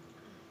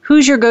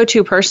 Who's your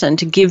go-to person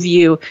to give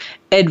you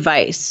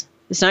advice?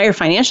 It's not your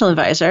financial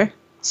advisor.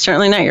 It's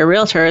certainly not your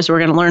realtor, as we're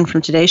going to learn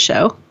from today's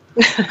show.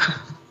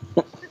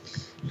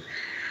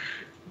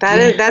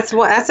 That's a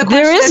question.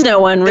 There is no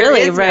one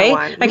really, right? No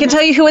one. I can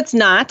tell you who it's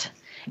not,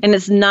 and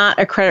it's not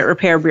a credit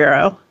repair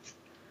bureau.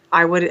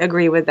 I would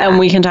agree with that. And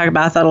we can talk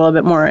about that a little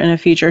bit more in a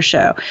future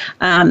show.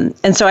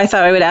 And so I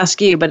thought I would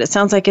ask you, but it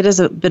sounds like it is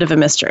a bit of a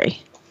mystery.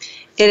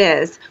 It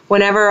is.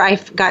 Whenever I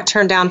got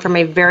turned down for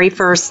my very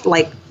first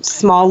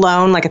small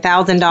loan, like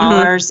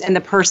 $1,000, and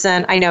the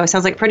person, I know it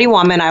sounds like Pretty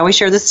Woman, I always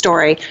share this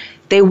story,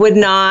 they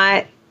wouldn't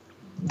help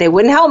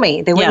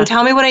me. They wouldn't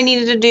tell me what I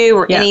needed to do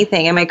or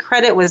anything. And my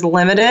credit was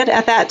limited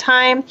at that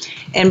time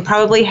and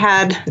probably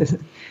had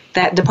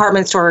that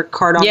department store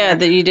card on there.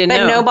 That you didn't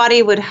know. But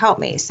nobody would help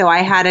me. So I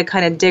had to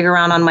kind of dig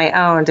around on my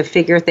own to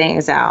figure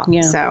things out.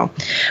 Yeah. So,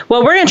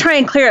 well, we're going to try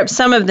and clear up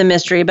some of the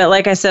mystery. But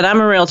like I said, I'm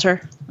a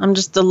realtor. I'm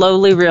just a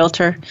lowly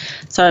realtor.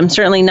 So I'm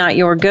certainly not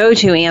your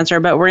go-to answer,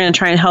 but we're going to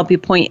try and help you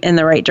point in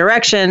the right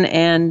direction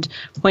and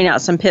point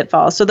out some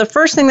pitfalls. So the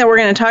first thing that we're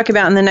going to talk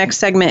about in the next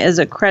segment is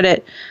a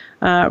credit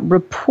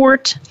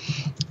report.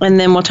 And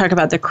then we'll talk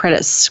about the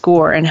credit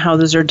score and how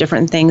those are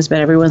different things, but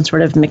everyone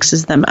sort of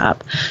mixes them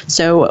up.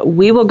 So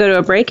we will go to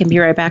a break and be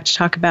right back to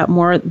talk about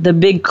more the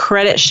Big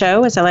Credit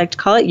Show, as I like to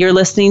call it. You're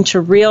listening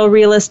to Real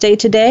Real Estate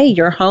Today,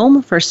 your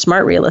home for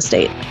smart real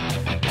estate.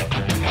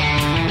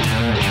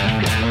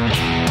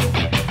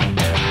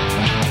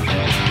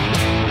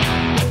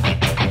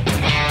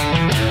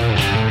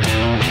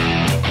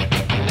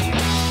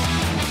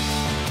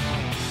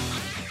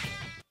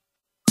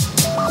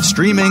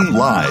 Streaming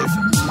live,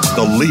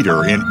 the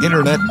leader in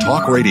Internet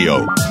talk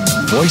radio,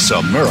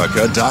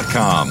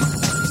 VoiceAmerica.com.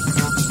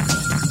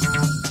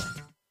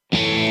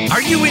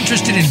 Are you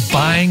interested in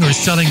buying or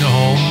selling a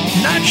home?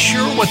 Not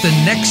sure what the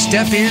next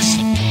step is?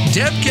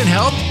 Deb can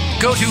help.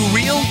 Go to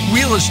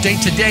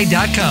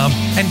realrealestatetoday.com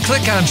and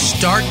click on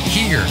Start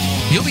Here.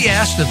 You'll be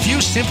asked a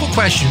few simple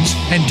questions,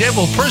 and Deb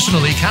will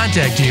personally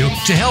contact you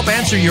to help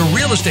answer your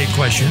real estate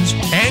questions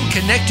and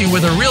connect you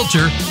with a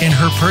realtor in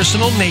her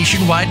personal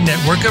nationwide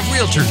network of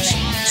realtors.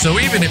 So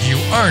even if you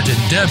aren't in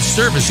Deb's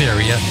service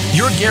area,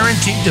 you're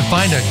guaranteed to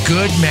find a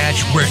good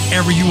match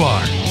wherever you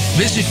are.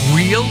 Visit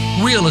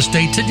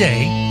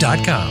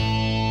realrealestatetoday.com.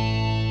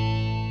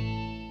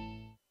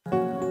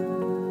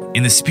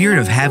 In the spirit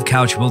of Have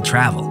Couch Will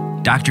Travel,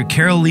 Dr.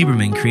 Carol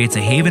Lieberman creates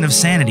a haven of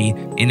sanity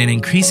in an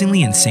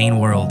increasingly insane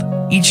world.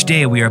 Each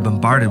day we are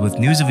bombarded with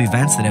news of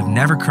events that have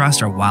never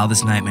crossed our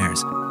wildest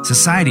nightmares.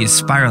 Society is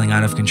spiraling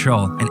out of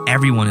control and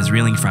everyone is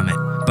reeling from it.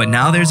 But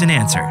now there's an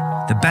answer.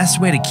 The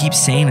best way to keep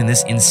sane in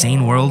this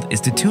insane world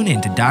is to tune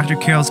in to Dr.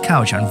 Carol's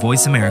Couch on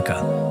Voice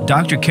America.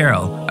 Dr.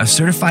 Carol, a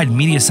certified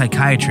media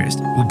psychiatrist,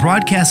 will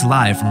broadcast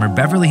live from her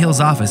Beverly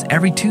Hills office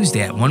every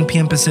Tuesday at 1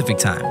 p.m. Pacific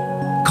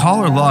Time.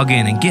 Call or log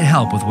in and get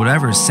help with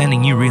whatever is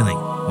sending you reeling,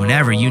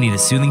 whenever you need a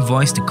soothing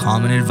voice to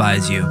calm and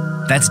advise you.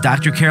 That's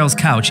Dr. Carol's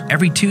Couch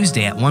every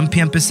Tuesday at 1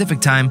 p.m.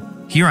 Pacific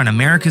Time here on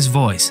America's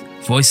Voice,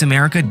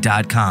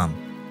 VoiceAmerica.com.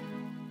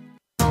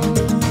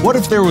 What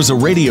if there was a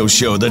radio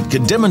show that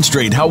could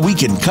demonstrate how we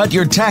can cut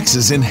your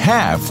taxes in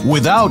half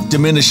without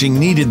diminishing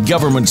needed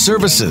government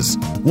services?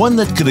 One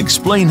that could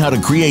explain how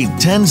to create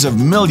tens of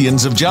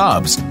millions of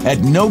jobs at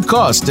no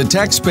cost to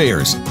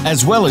taxpayers,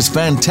 as well as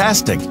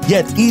fantastic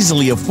yet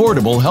easily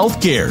affordable health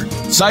care.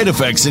 Side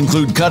effects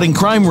include cutting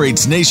crime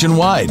rates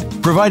nationwide,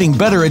 providing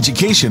better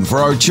education for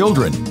our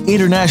children,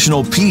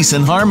 international peace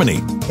and harmony,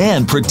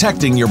 and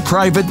protecting your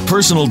private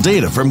personal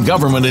data from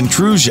government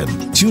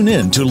intrusion. Tune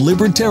in to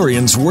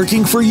Libertarians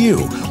Working for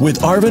You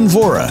with Arvin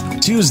Vora,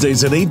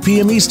 Tuesdays at 8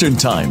 p.m. Eastern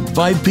Time,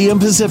 5 p.m.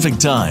 Pacific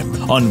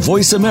Time on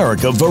Voice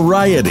America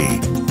Variety.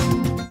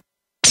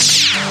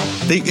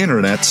 The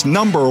Internet's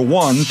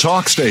 #1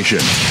 talk station.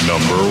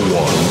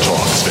 #1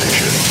 talk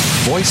station.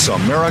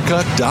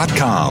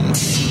 VoiceAmerica.com.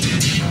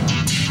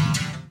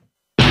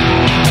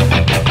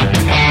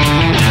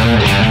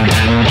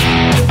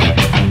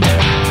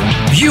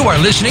 You are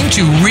listening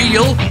to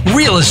Real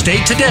Real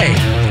Estate Today.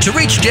 To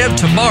reach Deb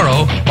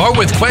tomorrow or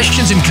with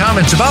questions and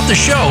comments about the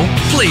show,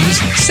 please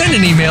send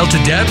an email to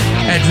Deb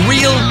at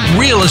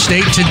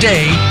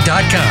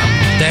realrealestatetoday.com.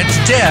 That's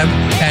Deb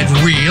at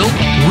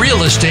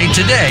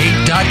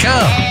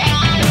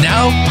realrealestatetoday.com.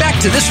 Now, back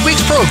to this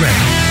week's program.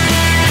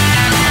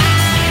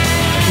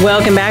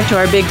 Welcome back to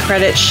our Big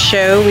Credit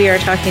Show. We are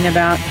talking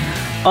about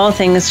all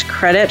things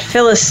credit,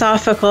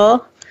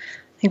 philosophical. I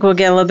think we'll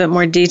get a little bit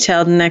more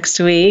detailed next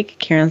week.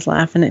 Karen's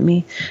laughing at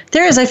me.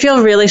 I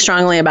feel really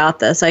strongly about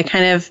this. I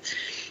kind of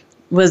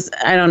was,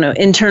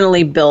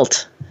 internally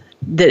built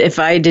that if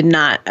I did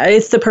not,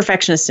 it's the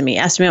perfectionist in me.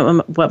 Ask me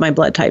what my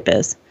blood type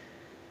is.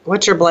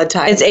 What's your blood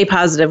type? It's A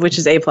positive, which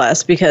is A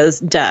plus, because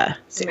duh.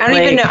 I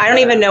don't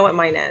even know what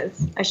mine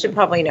is. I should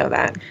probably know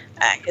that.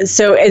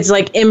 So it's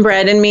like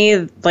inbred in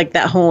me, like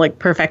that whole like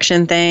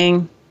perfection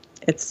thing.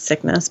 It's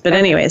sickness. But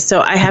anyways,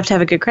 so I have to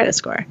have a good credit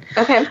score.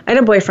 Okay. I had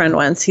a boyfriend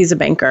once. He's a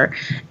banker.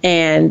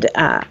 And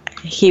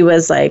he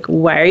was like,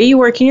 why are you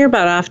working your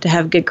butt off to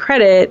have good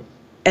credit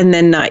and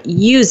then not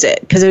use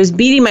it? Because I was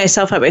beating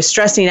myself up by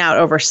stressing out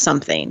over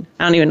something.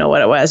 I don't even know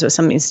what it was. It was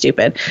something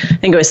stupid. I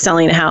think it was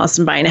selling a house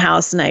and buying a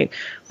house. And I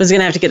was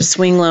going to have to get a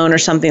swing loan or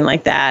something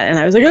like that. And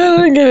I was like,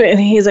 oh, and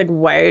he's like,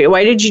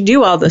 why did you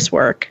do all this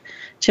work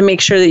to make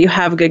sure that you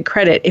have good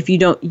credit if you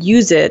don't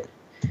use it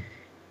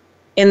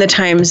in the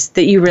times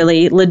that you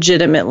really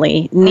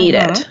legitimately need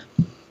it?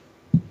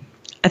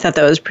 I thought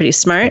that was pretty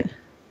smart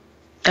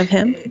of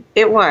him.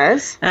 It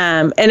was.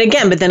 And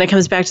again, but then it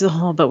comes back to the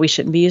whole, but we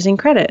shouldn't be using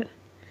credit.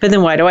 But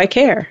then why do I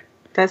care?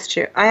 That's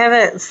true. I have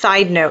a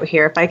side note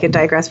here, if I could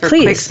digress for a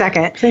quick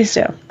second. Please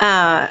do.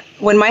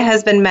 When my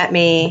husband met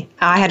me,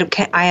 I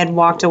had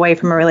walked away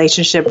from a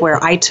relationship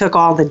where I took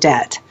all the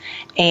debt,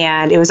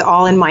 and it was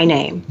all in my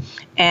name.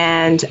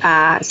 And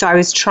so I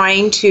was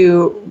trying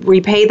to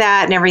repay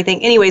that and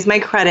everything. Anyways, my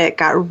credit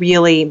got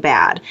really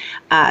bad.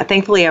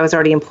 Thankfully, I was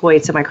already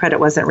employed, so my credit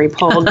wasn't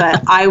repulled.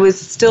 But I was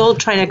still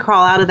trying to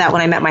crawl out of that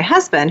when I met my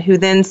husband, who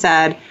then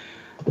said,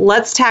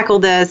 let's tackle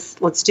this.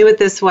 Let's do it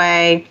this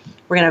way.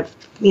 We're going to,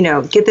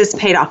 get this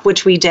paid off,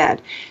 which we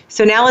did.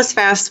 So now let's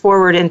fast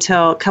forward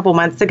until a couple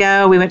months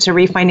ago. We went to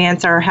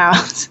refinance our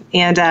house,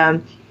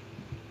 and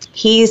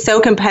He's so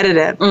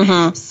competitive.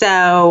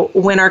 So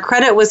when our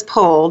credit was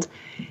pulled,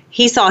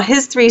 he saw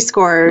his 3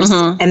 scores,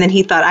 and then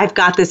he thought, I've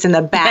got this in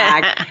the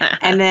bag.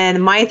 And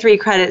then my 3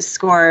 credit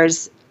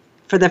scores,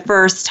 for the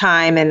first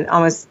time in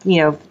almost,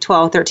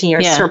 12, 13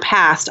 years,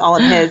 surpassed all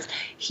of his.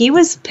 He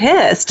was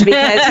pissed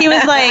because he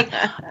was like,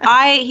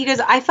 he goes,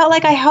 I felt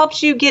like I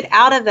helped you get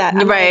out of that.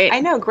 I'm like, I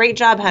know, great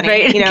job, honey.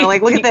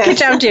 Right. Look at this. Good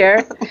job,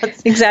 dear.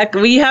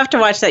 Exactly. Well, you have to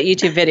watch that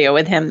YouTube video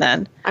with him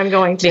then. I'm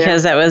going to.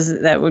 Because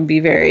that would be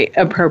very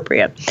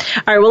appropriate.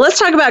 All right, well, let's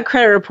talk about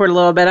credit report a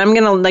little bit. I'm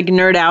going to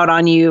nerd out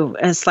on you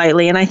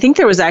slightly. And I think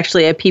there was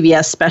actually a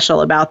PBS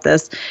special about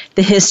this,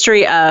 the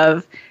history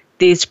of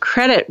these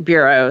credit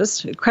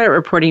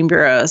reporting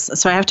bureaus.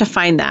 So I have to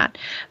find that.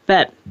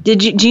 But do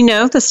you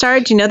know the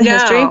start? Do you know the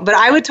history? But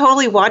I would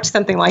totally watch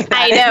something like that.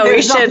 I know.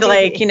 We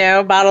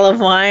should bottle of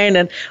wine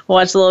and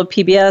watch a little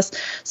PBS.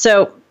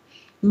 So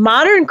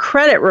modern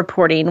credit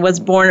reporting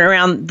was born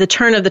around the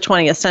turn of the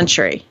 20th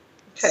century.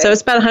 Okay. So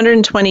it's about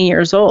 120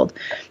 years old.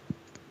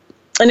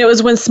 And it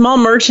was when small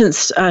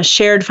merchants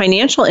shared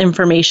financial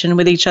information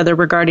with each other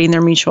regarding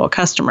their mutual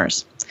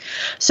customers.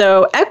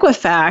 So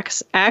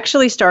Equifax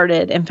actually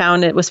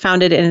was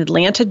founded in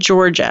Atlanta,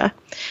 Georgia,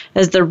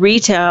 as the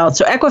retail.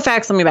 So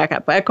Equifax, let me back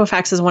up.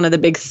 Equifax is one of the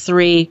big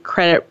 3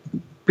 credit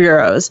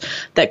bureaus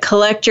that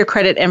collect your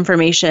credit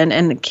information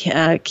and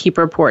keep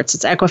reports.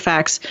 It's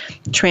Equifax,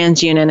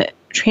 TransUnion,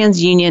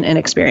 and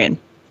Experian.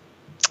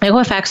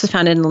 Equifax was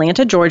founded in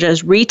Atlanta,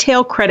 Georgia's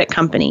retail credit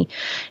company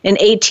in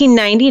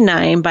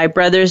 1899 by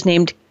brothers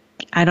named,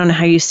 I don't know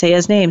how you say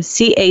his name,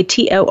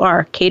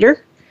 Cator,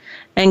 Cater,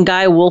 and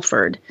Guy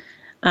Wolford.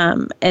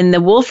 And the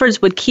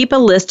Wolfords would keep a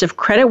list of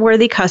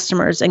creditworthy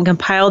customers and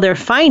compile their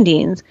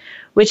findings,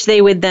 which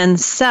they would then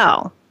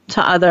sell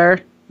to other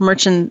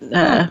merchants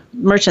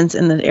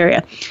in the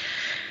area.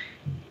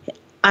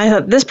 I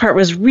thought this part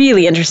was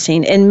really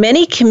interesting. In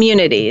many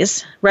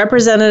communities,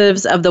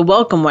 representatives of the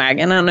welcome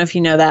wagon, I don't know if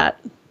you know that,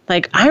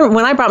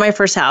 when I bought my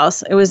first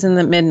house, it was in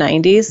the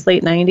mid-90s,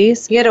 late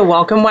 90s. You had a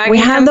welcome wagon? We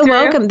had the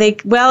welcome.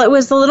 It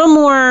was a little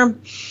more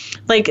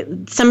like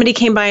somebody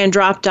came by and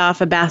dropped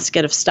off a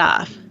basket of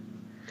stuff.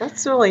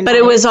 That's really nice. But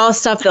it was all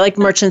stuff that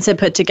merchants had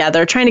put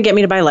together, trying to get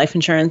me to buy life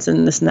insurance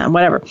and this and that,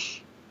 whatever.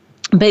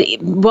 But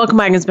welcome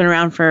wagon's been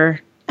around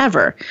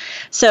forever.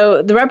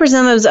 So the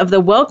representatives of the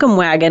welcome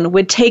wagon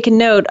would take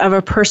note of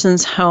a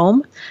person's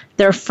home,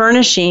 their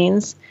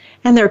furnishings,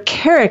 and their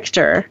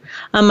character,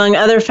 among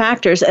other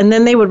factors. And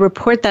then they would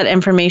report that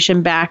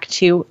information back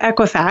to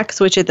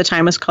Equifax, which at the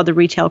time was called the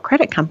Retail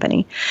Credit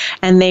Company.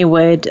 And they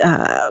would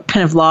kind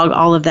of log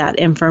all of that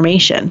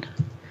information.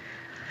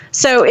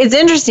 So it's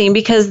interesting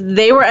because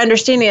they were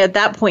understanding at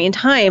that point in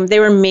time, they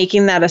were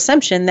making that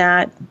assumption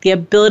that the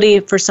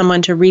ability for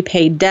someone to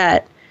repay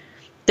debt,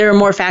 there are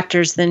more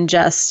factors than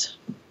just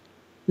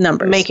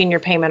numbers. Making your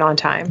payment on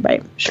time.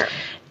 Right. Sure.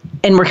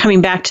 And we're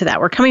coming back to that.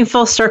 We're coming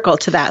full circle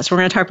to that. So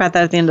we're going to talk about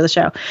that at the end of the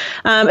show.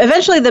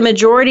 Eventually, the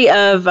majority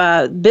of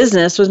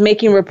business was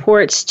making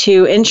reports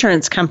to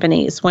insurance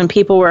companies when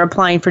people were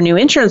applying for new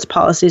insurance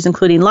policies,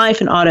 including life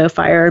and auto,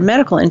 fire, and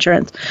medical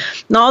insurance.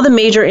 And all the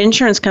major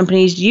insurance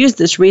companies used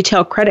this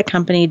retail credit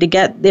company to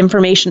get the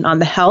information on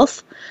the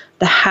health,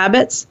 the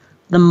habits,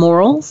 the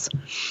morals,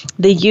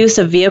 the use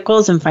of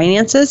vehicles and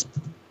finances.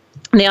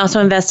 They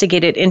also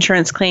investigated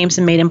insurance claims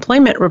and made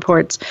employment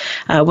reports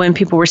when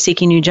people were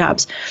seeking new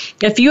jobs.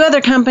 A few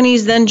other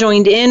companies then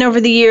joined in over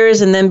the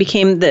years and then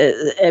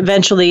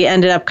eventually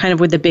ended up kind of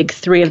with the big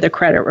 3 of the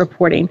credit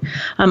reporting.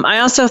 I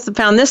also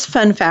found this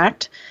fun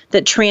fact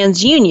that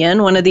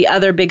TransUnion, one of the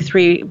other big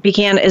 3,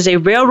 began as a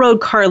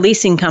railroad car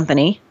leasing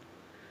company.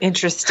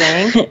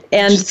 Interesting.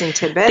 And interesting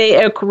tidbit.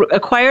 They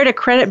acquired a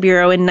credit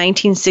bureau in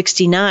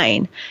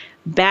 1969.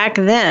 Back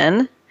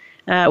then,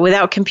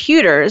 without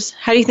computers,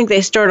 how do you think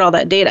they stored all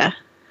that data?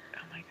 Oh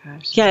my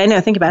gosh. Yeah, I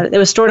know. Think about it. It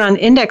was stored on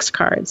index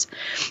cards.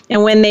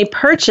 And when they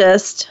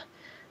purchased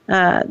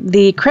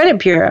the credit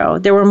bureau,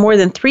 there were more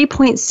than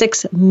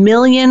 3.6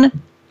 million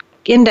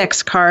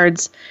index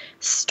cards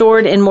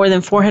stored in more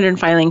than 400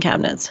 filing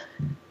cabinets.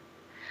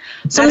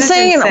 So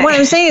what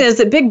I'm saying is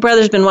that Big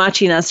Brother's been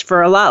watching us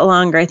for a lot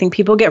longer. I think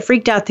people get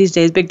freaked out these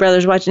days. Big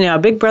Brother's watching now.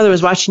 Big Brother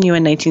was watching you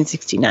in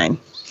 1969.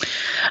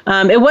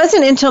 It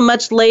wasn't until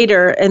much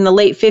later in the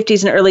late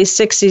 50s and early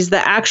 60s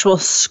the actual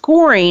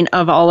scoring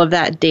of all of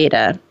that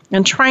data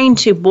and trying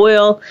to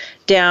boil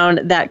down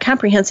that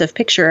comprehensive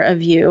picture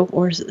of you,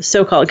 or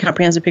so-called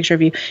comprehensive picture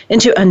of you,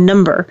 into a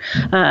number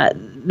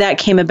that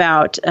came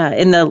about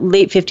in the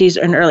late 50s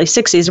and early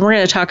 60s. And we're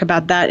going to talk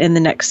about that in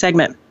the next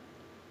segment.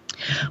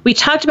 We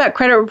talked about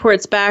credit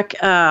reports back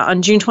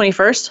on June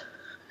 21st.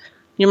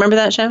 You remember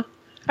that show?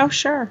 Oh,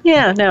 sure.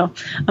 Yeah, no,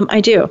 I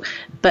do.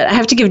 But I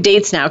have to give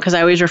dates now because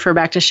I always refer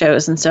back to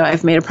shows. And so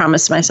I've made a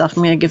promise to myself.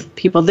 I'm going to give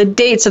people the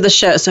dates of the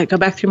show. So I go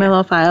back through my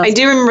little files. I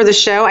do remember the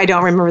show. I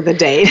don't remember the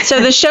date. So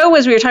the show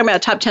was, we were talking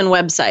about top 10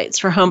 websites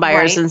for home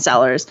buyers and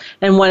sellers.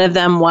 And one of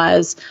them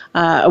was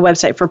a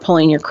website for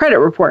pulling your credit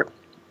report.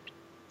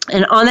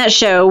 And on that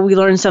show, we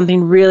learned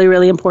something really,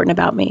 really important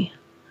about me.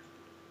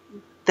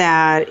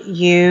 That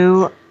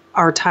you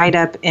are tied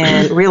up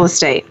in real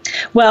estate.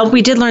 Well,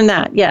 we did learn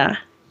that, yeah.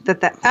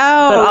 But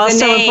also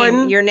the name,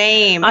 important. Your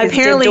name is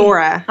apparently,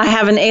 Dedora. I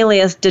have an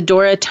alias,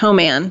 Dedora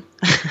Toman,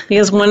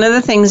 because one of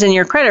the things in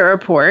your credit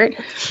report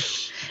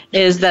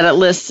is that it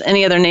lists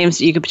any other names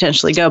that you could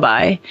potentially go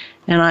by,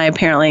 and I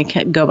apparently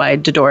can go by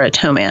Dedora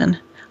Toman.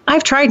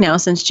 I've tried now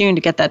since June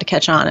to get that to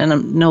catch on, and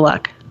I'm no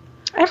luck.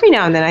 Every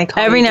now and then I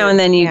call. Every now and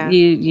then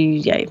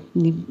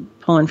you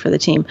pull in for the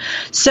team.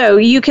 So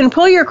you can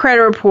pull your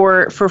credit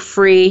report for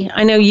free.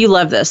 I know you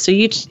love this, so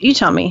you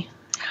tell me.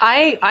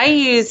 I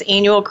use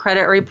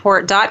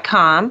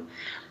annualcreditreport.com.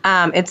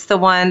 It's the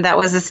one that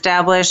was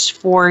established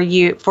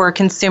for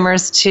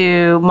consumers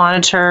to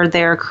monitor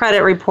their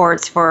credit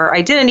reports for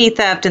identity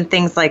theft and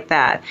things like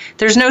that.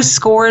 There's no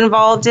score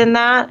involved in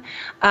that.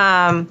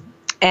 And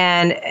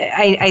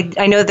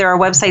I know there are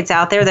websites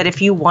out there that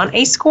if you want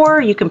a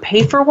score, you can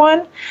pay for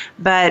one.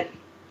 But,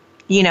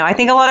 I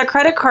think a lot of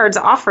credit cards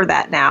offer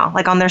that now,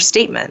 like on their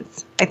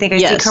statements. I think I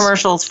see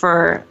commercials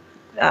for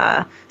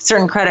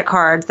certain credit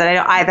cards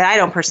that I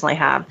don't personally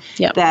have,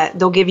 that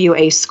they'll give you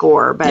a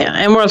score. But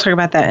and we'll talk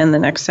about that in the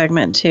next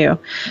segment too.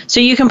 So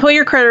you can pull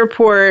your credit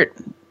report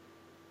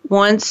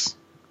once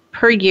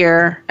per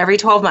year. Every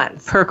 12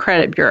 months. Per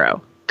credit bureau.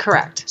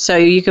 Correct. So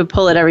you could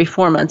pull it every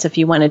 4 months if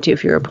you wanted to,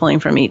 if you were pulling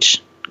from each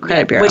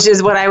credit bureau. Which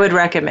is what I would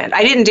recommend.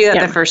 I didn't do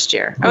that the first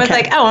year. I was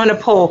like, I'm going to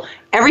pull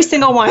every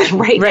single one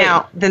right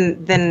now.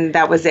 Then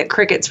that was it.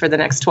 Crickets for the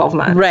next 12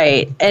 months.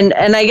 Right. And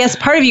I guess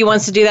part of you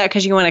wants to do that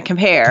because you want to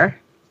compare.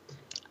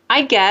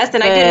 I guess,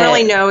 and I didn't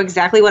really know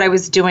exactly what I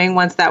was doing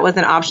once that was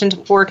an option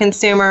for a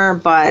consumer,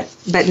 but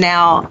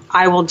now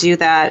I will do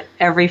that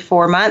every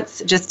 4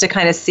 months just to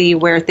kind of see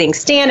where things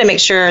stand and make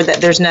sure that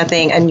there's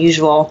nothing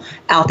unusual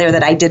out there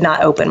that I did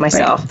not open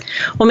myself.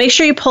 Right. Well, make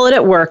sure you pull it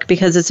at work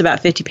because it's about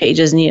 50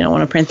 pages and you don't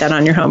want to print that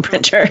on your home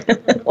printer.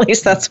 At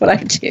least that's what I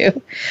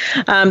do.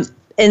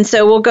 And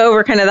so we'll go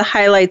over kind of the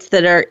highlights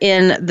that are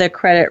in the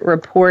credit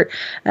report.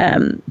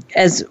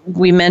 As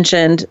we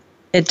mentioned,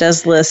 it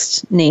does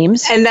list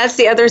names. And that's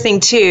the other thing,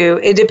 too.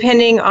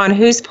 Depending on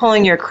who's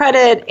pulling your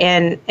credit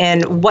and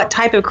what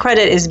type of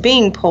credit is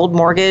being pulled,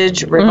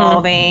 mortgage,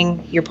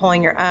 revolving, you're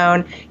pulling your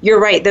own. You're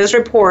right. Those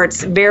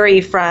reports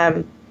vary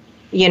from,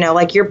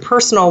 like your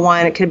personal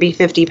one, it could be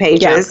 50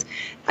 pages. Yeah.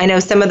 I know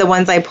some of the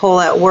ones I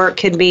pull at work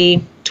could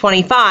be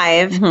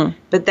 25,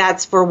 but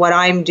that's for what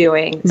I'm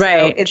doing.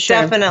 Right. So it's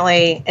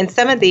definitely, and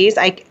some of these,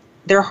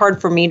 they're hard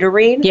for me to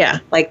read. Yeah.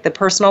 Like the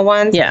personal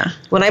ones. Yeah.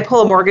 When I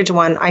pull a mortgage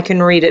one, I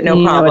can read it, no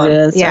problem. Know what it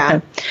is. Yeah.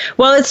 Okay.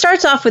 Well, it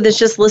starts off with it's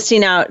just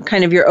listing out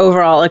kind of your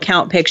overall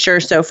account picture.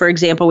 So, for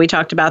example, we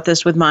talked about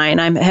this with mine.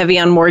 I'm heavy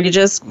on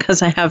mortgages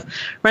because I have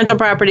rental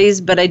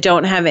properties, but I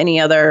don't have any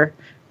other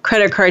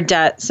credit card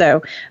debt.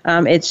 So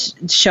it's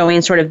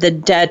showing sort of the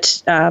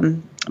debt,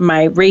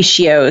 my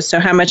ratios. So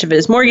how much of it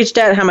is mortgage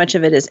debt? How much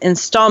of it is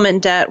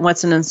installment debt?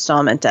 What's an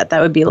installment debt? That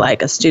would be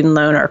like a student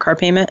loan or a car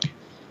payment.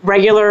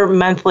 Regular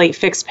monthly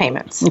fixed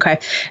payments. Okay.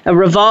 A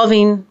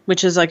revolving,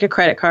 which is like a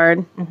credit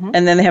card.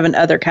 And then they have an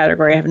other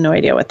category. I have no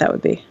idea what that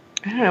would be.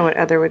 I don't know what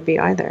other would be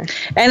either.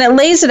 And it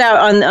lays it out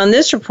on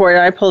this report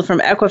I pulled from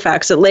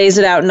Equifax. It lays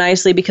it out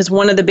nicely because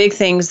one of the big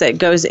things that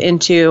goes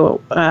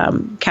into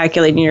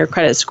calculating your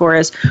credit score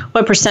is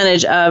what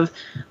percentage of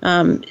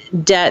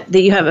debt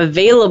that you have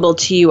available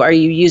to you are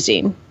you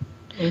using.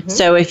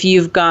 So if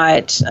you've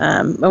got,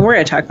 and we're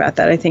going to talk about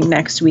that, I think,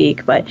 next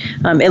week, but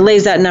it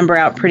lays that number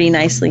out pretty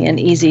nicely and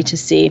easy to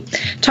see.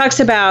 Talks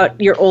about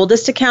your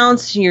oldest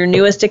accounts, your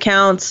newest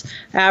accounts,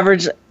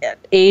 average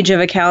age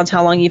of accounts,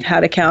 how long you've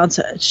had accounts.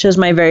 It shows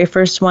my very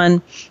first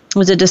one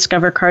was a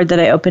Discover card that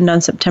I opened on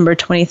September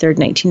 23rd,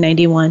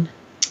 1991.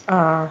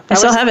 I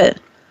still have it.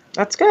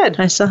 That's good.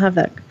 I still have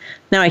that.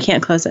 Now I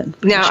can't close it.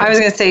 No, I was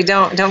going to say,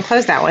 don't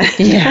close that one.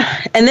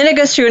 Yeah. And then it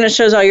goes through and it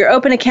shows all your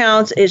open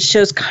accounts. It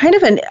shows kind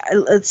of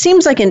it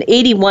seems like an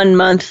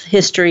 81-month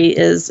history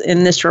is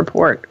in this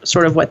report,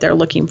 sort of what they're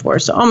looking for.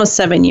 So almost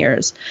 7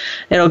 years.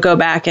 It'll go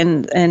back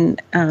and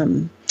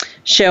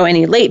show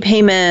any late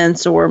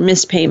payments or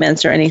missed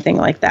payments or anything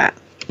like that.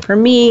 For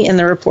me in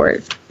the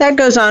report. That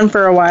goes on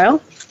for a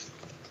while.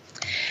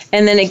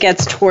 And then it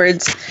gets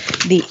towards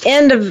the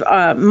end of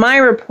my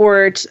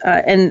report,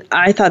 and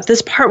I thought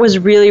this part was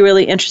really,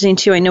 really interesting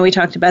too. I know we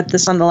talked about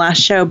this on the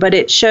last show, but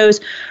it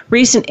shows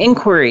recent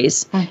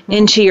inquiries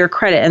into your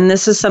credit. And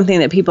this is something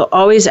that people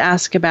always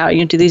ask about.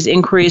 Do these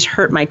inquiries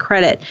hurt my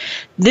credit?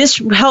 This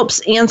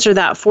helps answer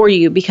that for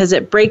you because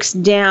it breaks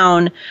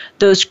down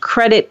those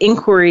credit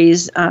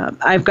inquiries.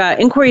 I've got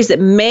inquiries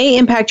that may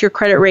impact your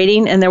credit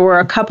rating, and there were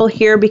a couple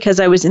here because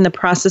I was in the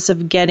process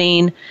of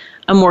getting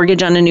a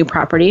mortgage on a new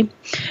property.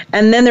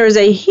 And then there's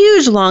a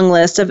huge long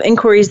list of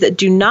inquiries that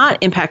do not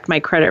impact my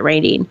credit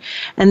rating.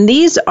 And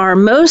these are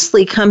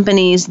mostly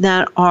companies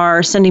that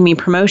are sending me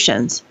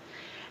promotions.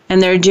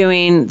 And they're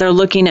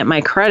looking at my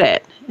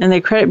credit. And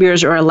the credit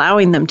bureaus are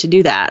allowing them to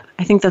do that.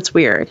 I think that's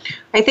weird.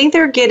 I think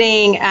they're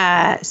getting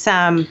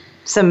some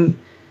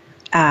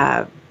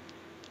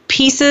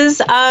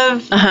pieces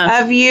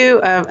of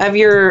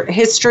your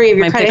history, of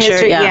your credit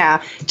picture,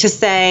 history, to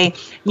say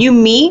you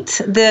meet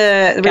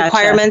the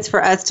requirements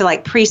for us to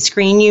like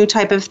pre-screen you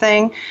type of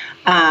thing.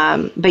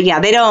 But yeah,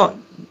 they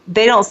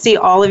don't see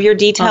all of your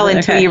detail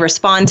until you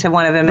respond to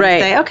one of them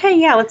and say, okay,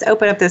 yeah, let's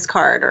open up this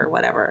card or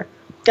whatever.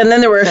 And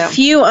then there were a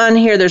few on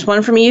here. There's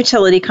one from a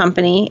utility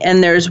company,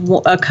 and there's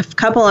a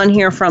couple on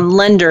here from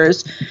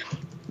lenders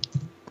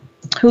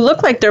who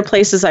look like they're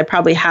places I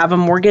probably have a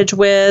mortgage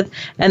with,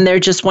 and they're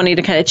just wanting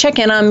to kind of check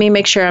in on me,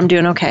 make sure I'm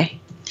doing okay.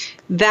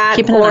 That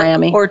keeping an eye on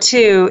me. Or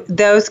two,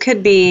 those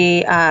could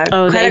be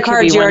credit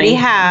cards you already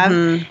have,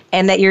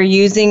 and that you're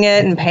using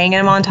it and paying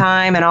them on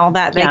time and all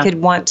that. They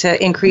could want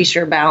to increase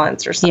your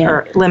balance or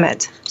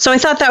limit. So I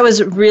thought that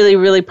was really,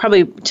 really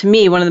probably, to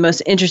me, one of the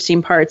most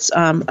interesting parts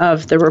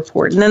of the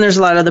report. And then there's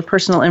a lot of the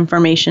personal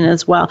information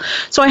as well.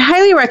 So I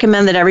highly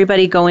recommend that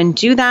everybody go and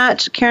do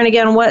that. Karen,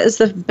 again, what is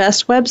the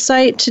best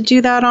website to do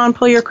that on?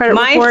 Pull your credit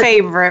report? My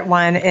favorite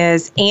one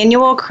is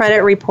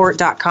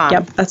annualcreditreport.com.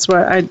 Yep, that's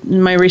what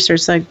my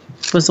research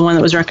was the one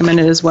that was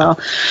recommended as well.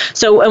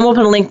 So, and we'll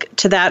put a link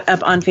to that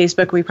up on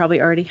Facebook. We probably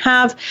already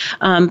have.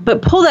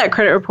 But pull that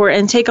credit report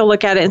and take a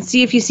look at it and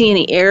see if you see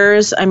any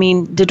errors. I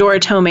mean, Dedora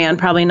Toman,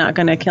 probably not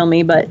going to kill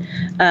me, but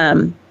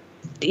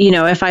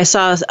if I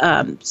saw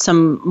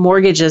some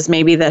mortgages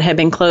maybe that had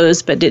been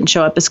closed but didn't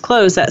show up as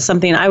closed, that's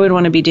something I would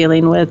want to be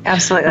dealing with.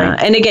 Absolutely.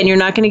 And again, you're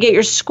not going to get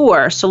your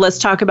score. So let's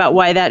talk about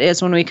why that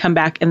is when we come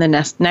back in the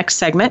next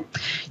segment.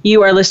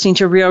 You are listening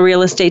to Real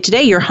Real Estate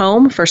Today, your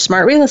home for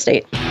smart real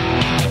estate.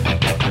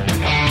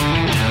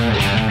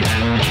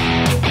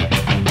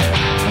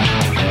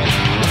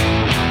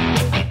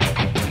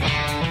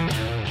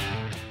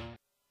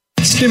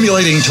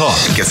 Stimulating talk.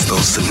 It gets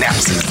those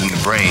synapses in the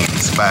brain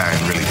firing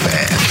really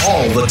fast.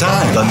 All the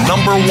time. The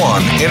number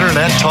one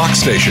internet talk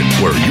station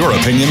where your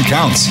opinion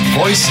counts.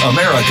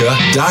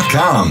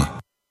 VoiceAmerica.com.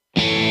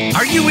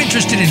 Are you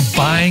interested in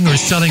buying or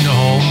selling a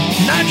home?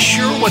 Not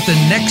sure what the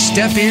next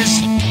step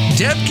is?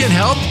 Deb can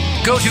help.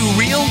 Go to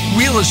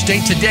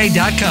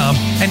realrealestatetoday.com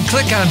and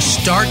click on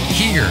Start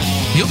Here.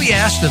 You'll be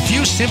asked a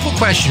few simple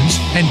questions,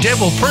 and Deb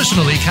will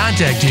personally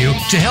contact you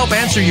to help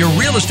answer your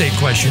real estate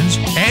questions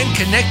and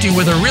connect you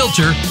with a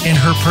realtor in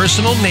her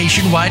personal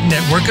nationwide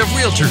network of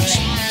realtors.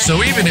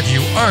 So even if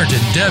you aren't in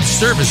Deb's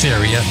service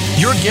area,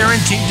 you're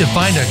guaranteed to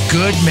find a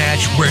good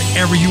match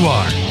wherever you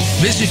are.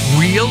 Visit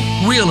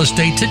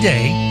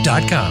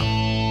realrealestatetoday.com.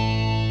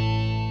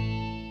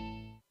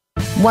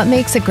 What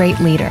makes a great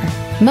leader?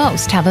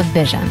 Most have a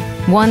vision,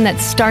 one that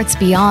starts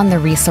beyond the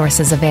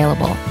resources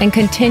available and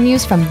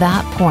continues from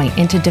that point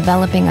into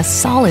developing a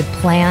solid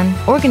plan,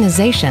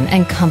 organization,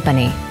 and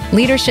company.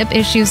 Leadership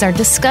issues are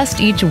discussed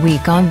each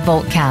week on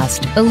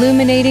Voltcast,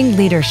 Illuminating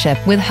Leadership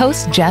with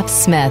host Jeff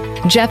Smith.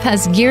 Jeff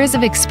has years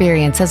of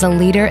experience as a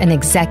leader and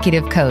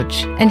executive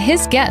coach, and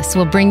his guests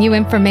will bring you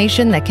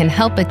information that can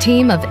help a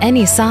team of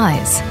any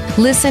size.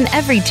 Listen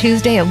every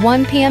Tuesday at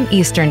 1 p.m.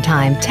 Eastern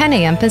Time, 10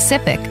 a.m.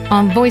 Pacific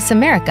on Voice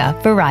America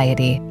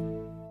Variety.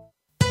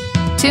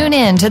 Tune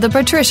in to The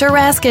Patricia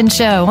Raskin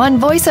Show on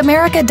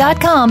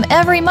VoiceAmerica.com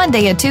every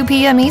Monday at 2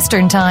 p.m.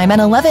 Eastern Time and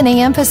 11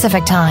 a.m.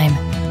 Pacific Time.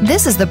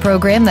 This is the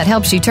program that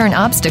helps you turn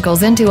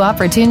obstacles into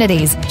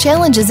opportunities,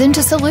 challenges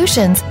into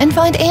solutions, and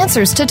find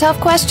answers to tough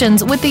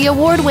questions with the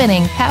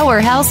award-winning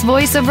powerhouse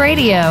voice of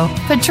radio,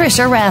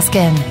 Patricia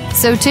Raskin.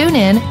 So tune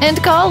in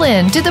and call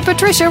in to The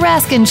Patricia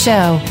Raskin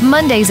Show,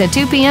 Mondays at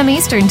 2 p.m.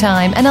 Eastern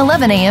Time and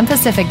 11 a.m.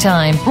 Pacific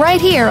Time, right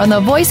here on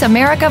the Voice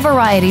America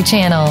Variety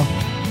Channel.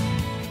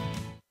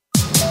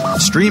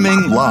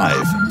 Streaming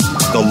live.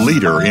 The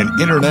leader in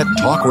internet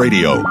talk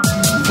radio.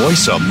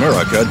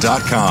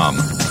 VoiceAmerica.com.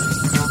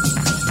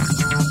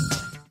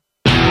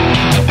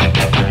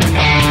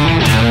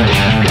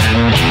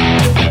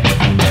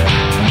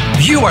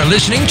 You are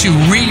listening to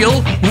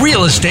Real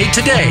Real Estate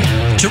Today.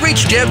 To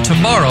reach Deb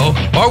tomorrow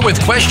or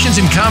with questions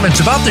and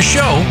comments about the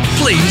show,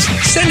 please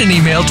send an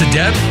email to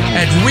Deb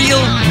at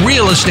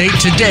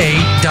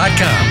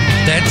realrealestatetoday.com.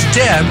 That's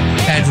Deb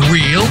at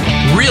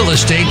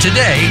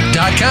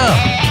realrealestatetoday.com.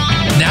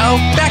 Now,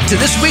 back to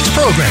this week's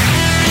program.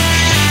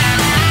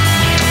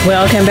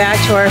 Welcome back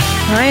to our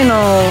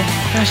final,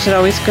 gosh, it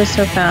always goes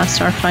so fast,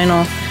 our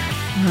final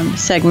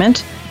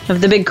segment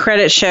of the Big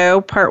Credit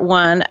Show, Part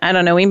 1. I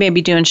don't know, we may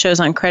be doing shows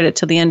on credit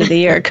till the end of the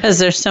year because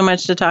there's so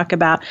much to talk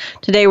about.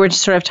 Today, we're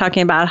just sort of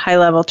talking about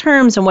high-level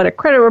terms and what a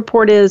credit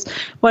report is,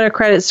 what a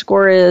credit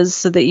score is,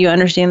 so that you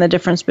understand the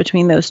difference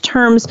between those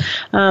terms.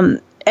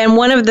 And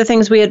one of the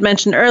things we had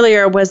mentioned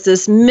earlier was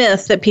this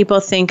myth that people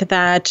think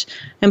that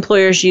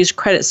employers use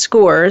credit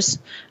scores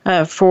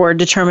for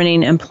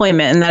determining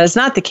employment. And that is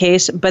not the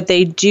case, but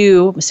they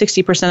do,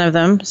 60% of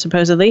them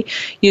supposedly,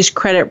 use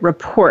credit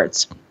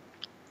reports.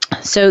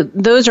 So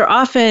those are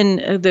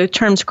often, the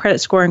terms credit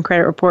score and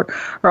credit report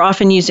are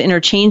often used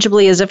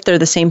interchangeably as if they're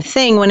the same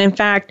thing, when in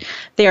fact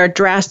they are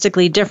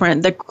drastically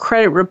different. The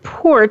credit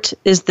report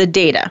is the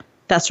data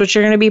That's what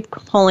you're going to be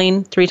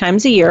pulling 3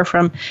 times a year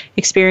from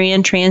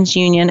Experian,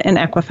 TransUnion, and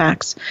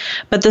Equifax.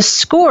 But the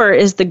score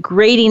is the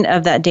grading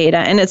of that data,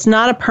 and it's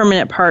not a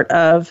permanent part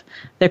of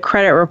the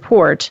credit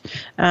report.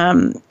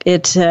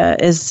 It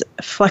is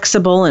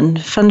flexible and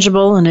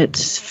fungible, and it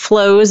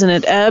flows and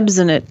it ebbs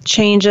and it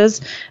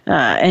changes,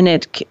 and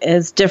it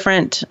is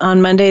different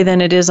on Monday than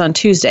it is on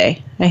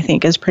Tuesday, I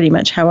think is pretty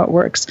much how it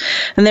works.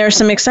 And there are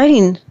some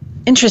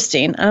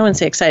interesting, I don't want to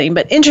say exciting,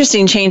 but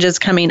interesting changes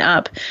coming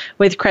up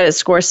with credit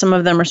scores. Some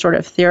of them are sort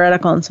of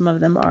theoretical and some of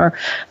them are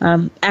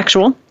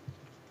actual.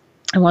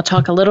 And we'll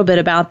talk a little bit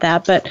about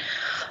that. But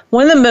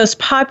one of the most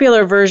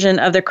popular version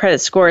of the credit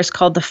score is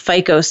called the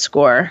FICO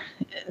score.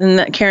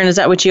 And Karen, is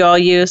that what you all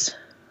use?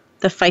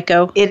 The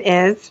FICO? It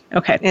is.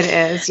 Okay. It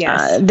is,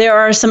 yes. There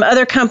are some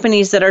other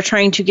companies that are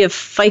trying to give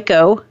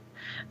FICO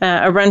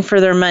a run for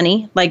their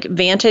money, like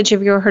Vantage.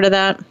 Have you ever heard of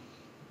that?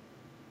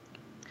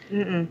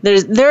 Mm-mm.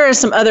 There are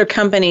some other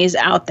companies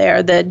out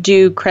there that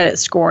do credit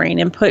scoring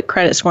and put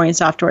credit scoring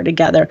software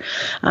together.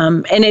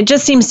 And it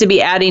just seems to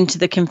be adding to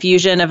the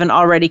confusion of an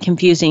already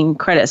confusing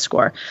credit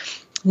score.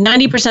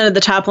 90% of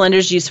the top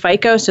lenders use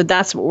FICO, so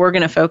that's what we're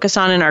going to focus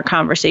on in our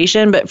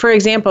conversation. But for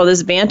example,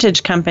 this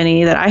Vantage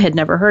company that I had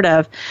never heard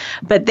of,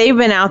 but they've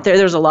been out there.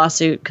 There's a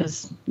lawsuit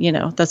because,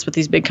 that's what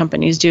these big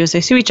companies do is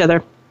they sue each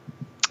other.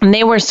 And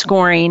they were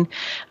scoring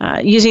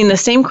using the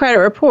same credit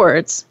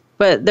reports,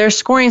 but their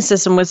scoring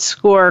system would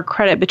score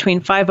credit between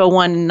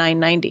 501 and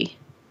 990.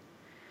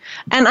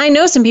 And I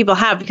know some people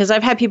have, because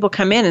I've had people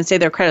come in and say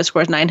their credit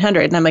score is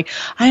 900. And I'm like,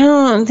 I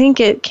don't think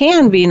it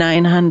can be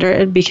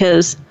 900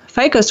 because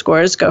FICO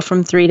scores go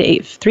from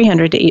 300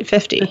 to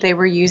 850. But they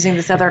were using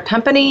this other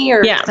company,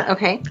 or yeah,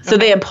 okay. So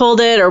they had pulled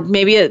it, or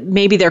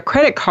maybe their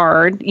credit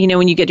card.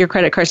 When you get your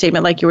credit card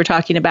statement, like you were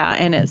talking about,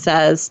 and it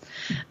says,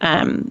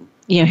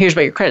 here's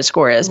what your credit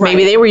score is. Right.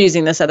 Maybe they were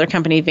using this other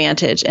company,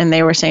 Vantage, and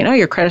they were saying, oh,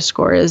 your credit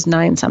score is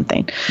 9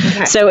 something.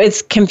 Okay. So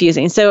it's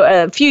confusing. So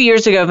a few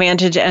years ago,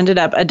 Vantage ended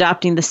up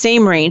adopting the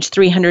same range,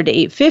 300 to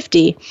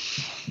 850,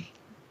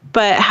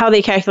 but how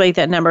they calculate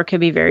that number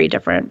could be very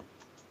different.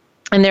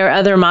 And there are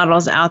other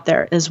models out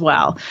there as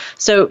well.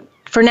 So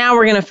for now,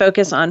 we're going to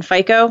focus on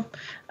FICO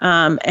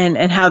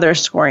and how they're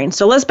scoring.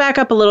 So let's back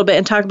up a little bit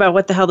and talk about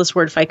what the hell this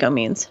word FICO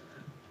means.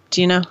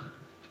 Do you know?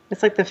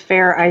 It's like the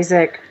Fair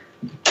Isaac.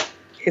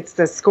 It's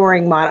the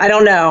scoring model. I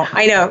don't know.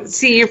 I know.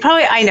 See,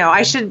 I know.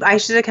 I should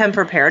have come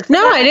prepared.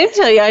 No, I didn't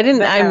tell you. I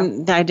didn't.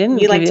 I didn't.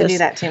 You like to do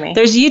that to me.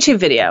 There's a YouTube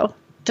video.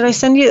 Did I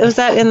send you? Was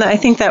that in the? I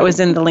think that was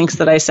in the links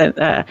that I sent.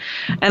 And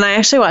I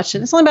actually watched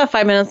it. It's only about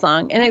 5 minutes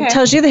long, and it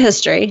tells you the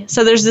history.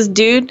 So there's this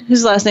dude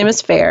whose last name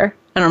is Fair.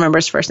 I don't remember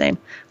his first name.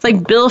 It's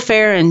like Bill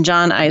Fair and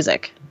John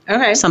Isaac.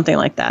 Okay. Something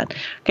like that.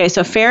 Okay,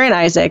 so Fair and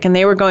Isaac, and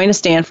they were going to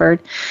Stanford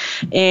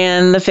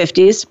in the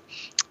 50s.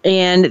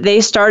 And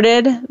they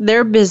started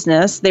their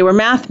business. They were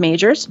math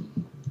majors.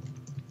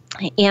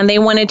 And they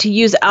wanted to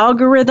use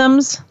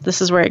algorithms.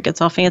 This is where it gets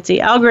all fancy.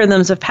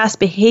 Algorithms of past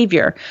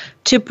behavior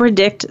to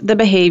predict the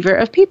behavior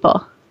of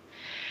people.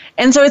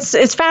 And so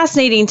it's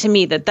fascinating to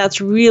me that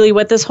that's really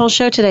what this whole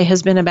show today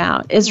has been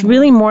about. It's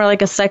really more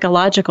like a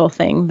psychological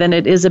thing than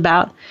it is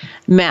about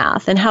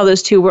math and how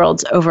those two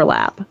worlds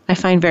overlap. I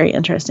find very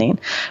interesting,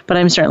 but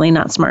I'm certainly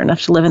not smart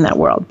enough to live in that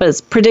world. But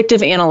it's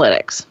predictive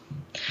analytics.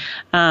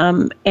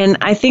 And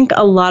I think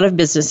a lot of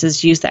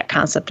businesses use that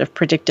concept of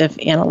predictive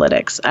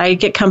analytics. I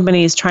get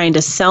companies trying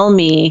to sell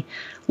me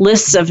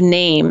lists of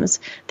names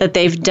that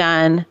they've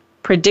done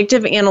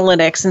predictive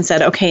analytics and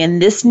said, okay, in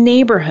this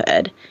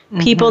neighborhood,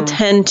 people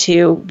tend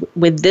to,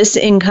 with this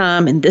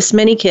income and this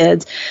many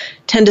kids,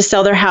 tend to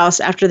sell their house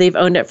after they've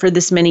owned it for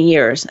this many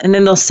years. And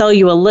then they'll sell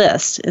you a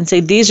list and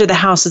say, these are the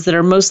houses that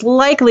are most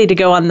likely to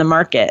go on the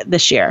market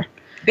this year.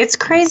 It's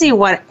crazy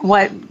what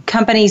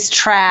companies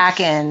track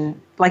and,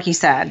 like you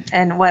said,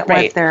 and what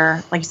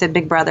they're, like you said,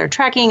 Big Brother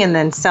tracking and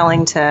then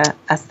selling to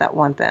us that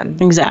want them.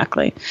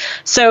 Exactly.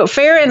 So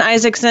Fair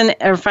Isaac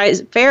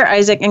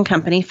and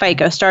Company,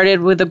 FICO,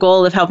 started with the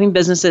goal of helping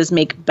businesses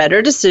make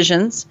better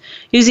decisions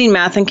using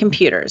math and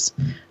computers.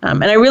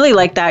 And I really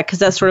like that because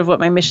that's sort of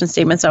what my mission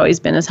statement's always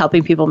been, is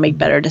helping people make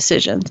better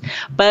decisions.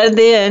 But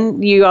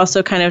then you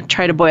also kind of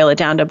try to boil it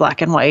down to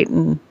black and white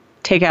and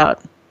take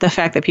out the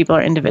fact that people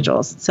are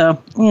individuals.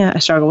 So, yeah, I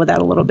struggle with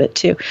that a little bit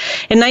too.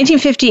 In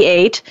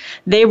 1958,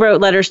 they wrote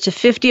letters to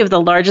 50 of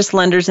the largest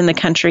lenders in the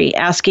country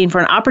asking for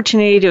an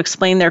opportunity to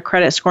explain their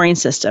credit scoring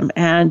system,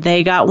 and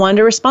they got one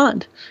to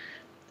respond.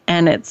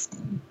 And it's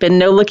been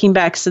no looking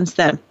back since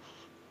then.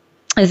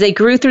 As they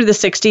grew through the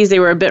 60s, they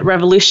were a bit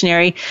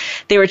revolutionary.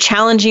 They were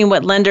challenging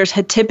what lenders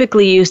had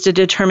typically used to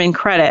determine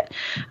credit.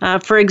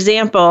 For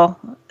example,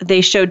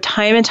 they showed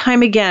time and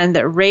time again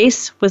that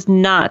race was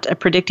not a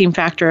predicting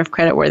factor of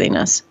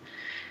creditworthiness,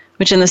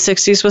 which in the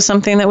 60s was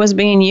something that was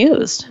being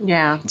used.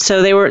 Yeah.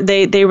 So they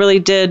really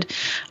did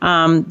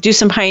do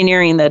some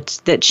pioneering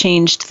that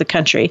changed the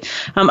country.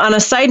 On a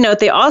side note,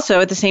 they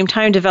also at the same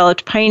time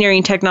developed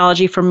pioneering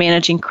technology for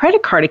managing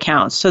credit card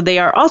accounts. So they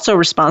are also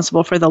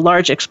responsible for the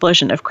large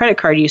explosion of credit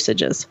card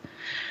usages.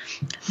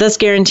 thus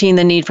guaranteeing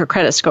the need for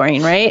credit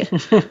scoring, right?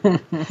 I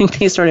think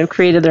they sort of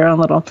created their own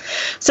little.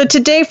 So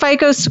today,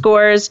 FICO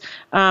scores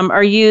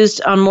are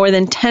used on more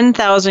than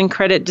 10,000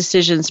 credit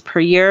decisions per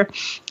year.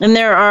 And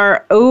there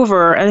are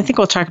over, and I think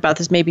we'll talk about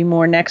this maybe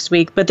more next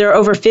week, but there are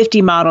over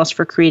 50 models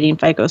for creating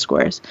FICO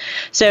scores.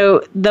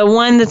 So the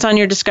one that's on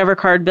your Discover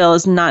card bill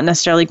is not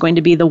necessarily going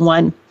to be the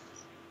one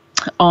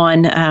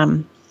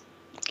on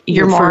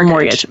your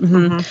mortgage.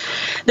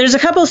 Mm-hmm. There's a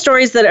couple of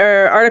stories that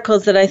are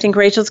articles that I think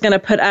Rachel's going to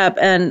put up,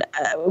 and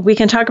we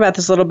can talk about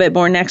this a little bit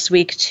more next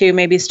week to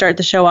maybe start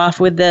the show off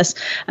with this.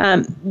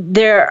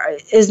 There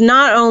is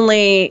not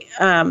only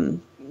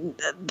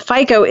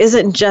FICO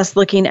isn't just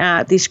looking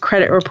at these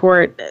credit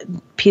report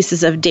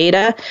pieces of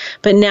data,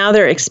 but now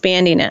they're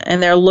expanding it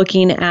and they're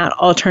looking at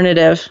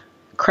alternative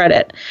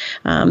credit.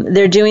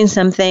 They're doing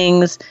some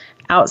things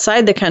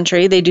outside the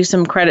country. They do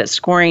some credit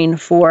scoring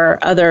for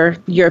other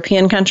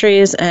European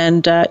countries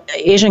and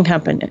Asian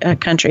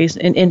countries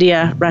in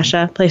India,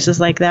 Russia, places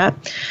like that.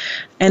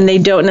 And they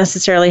don't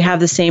necessarily have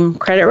the same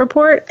credit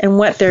report. And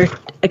what they're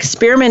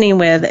experimenting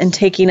with and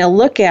taking a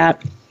look at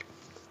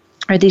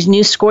are these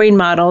new scoring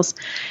models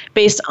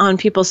based on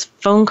people's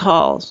phone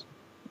calls,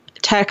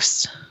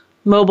 texts,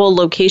 mobile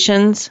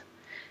locations,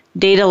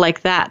 data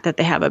like that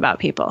they have about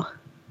people.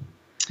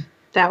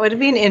 That would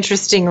be an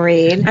interesting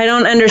read. I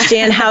don't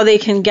understand how they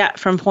can get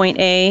from point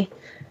A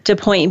to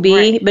point B,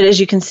 right. But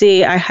as you can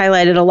see, I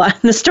highlighted a lot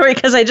in the story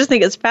because I just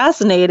think it's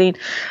fascinating.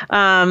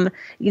 If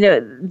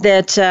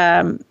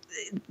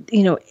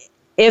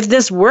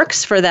this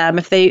works for them,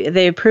 if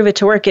they prove it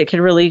to work, it could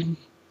really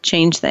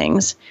change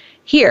things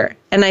here.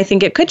 And I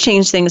think it could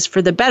change things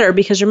for the better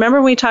because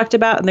remember we talked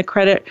about in the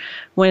credit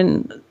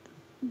when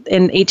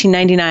in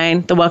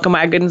 1899, the welcome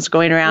wagons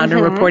going around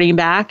and reporting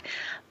back.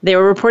 They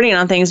were reporting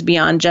on things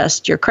beyond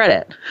just your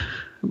credit,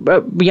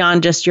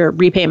 beyond just your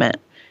repayment.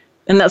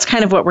 And that's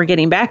kind of what we're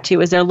getting back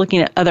to is they're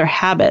looking at other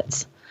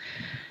habits.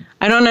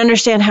 I don't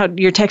understand how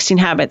your texting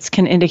habits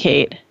can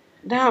indicate.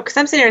 No, because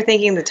I'm sitting here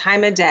thinking the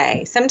time of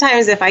day.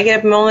 Sometimes if I get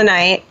up in the middle of the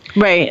night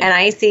and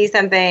I see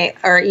something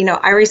or,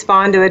 I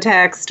respond to a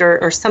text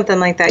or something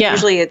like that,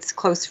 usually it's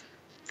close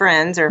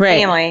friends or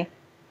family.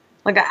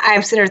 Like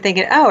I'm sitting here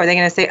thinking, are they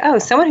going to say,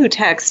 someone who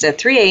texts at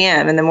 3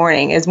 a.m. in the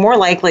morning is more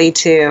likely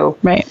to...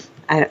 Right.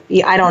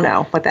 I don't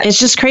know what that is. It's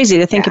just crazy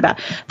to think about.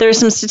 There are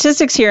some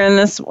statistics here in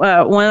this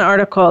one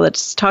article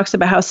that talks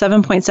about how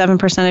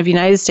 7.7% of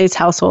United States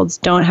households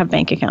don't have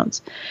bank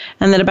accounts.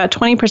 And that about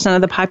 20% of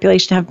the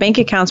population have bank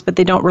accounts, but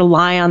they don't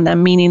rely on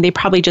them, meaning they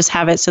probably just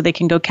have it so they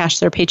can go cash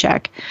their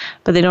paycheck,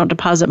 but they don't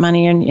deposit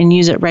money and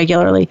use it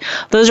regularly.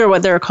 Those are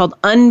what they're called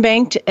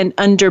unbanked and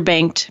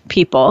underbanked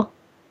people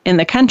in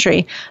the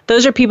country.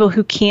 Those are people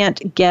who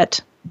can't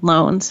get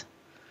loans,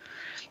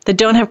 that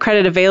don't have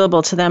credit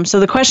available to them. So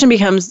the question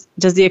becomes,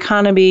 how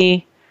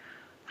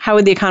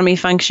would the economy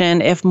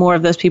function if more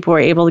of those people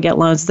were able to get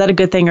loans? Is that a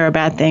good thing or a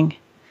bad thing?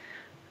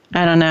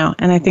 I don't know.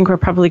 And I think we're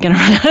probably going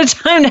to run out of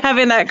time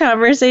having that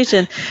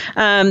conversation.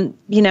 There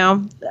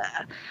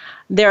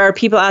are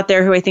people out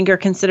there who I think are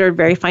considered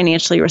very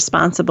financially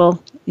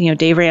responsible.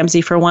 Dave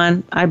Ramsey, for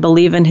one. I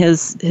believe in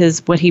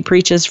his what he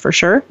preaches for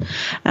sure.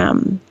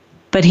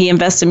 But he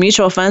invests in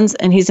mutual funds,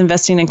 and he's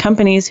investing in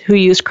companies who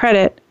use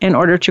credit in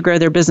order to grow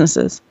their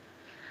businesses.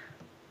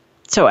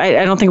 So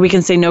I don't think we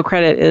can say no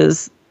credit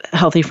is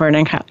healthy for an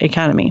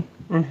economy.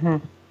 Mm-hmm.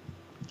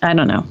 I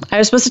don't know. I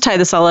was supposed to tie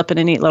this all up in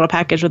a neat little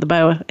package with a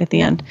bow at the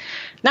end.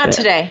 Not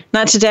today.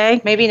 Not today?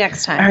 Maybe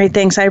next time. All right,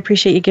 thanks. I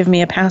appreciate you giving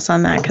me a pass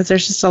on that because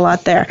there's just a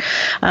lot there.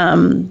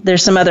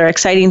 There's some other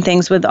exciting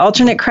things with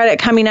alternate credit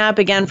coming up,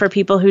 again, for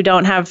people who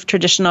don't have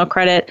traditional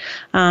credit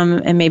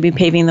and maybe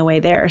paving the way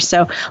there.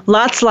 So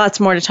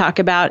lots more to talk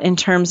about in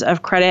terms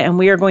of credit, and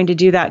we are going to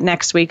do that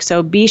next week.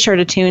 So be sure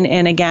to tune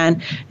in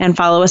again and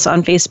follow us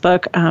on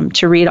Facebook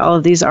to read all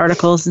of these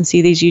articles and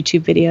see these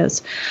YouTube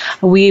videos.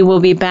 We will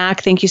be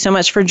back. Thank you so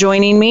much for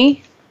joining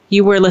me.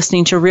 You were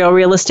listening to Real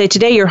Real Estate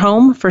Today, your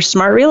home for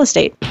smart real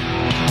estate.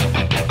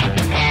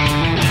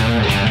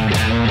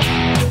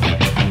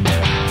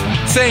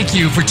 Thank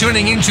you for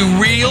tuning into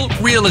Real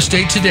Real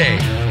Estate Today.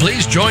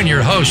 Please join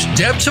your host,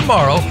 Deb,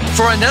 tomorrow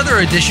for another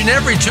edition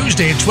every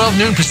Tuesday at 12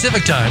 noon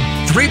Pacific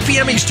Time, 3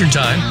 p.m. Eastern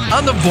Time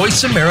on the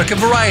Voice America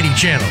Variety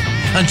Channel.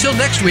 Until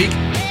next week,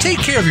 take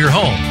care of your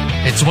home.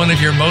 It's one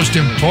of your most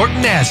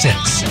important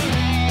assets.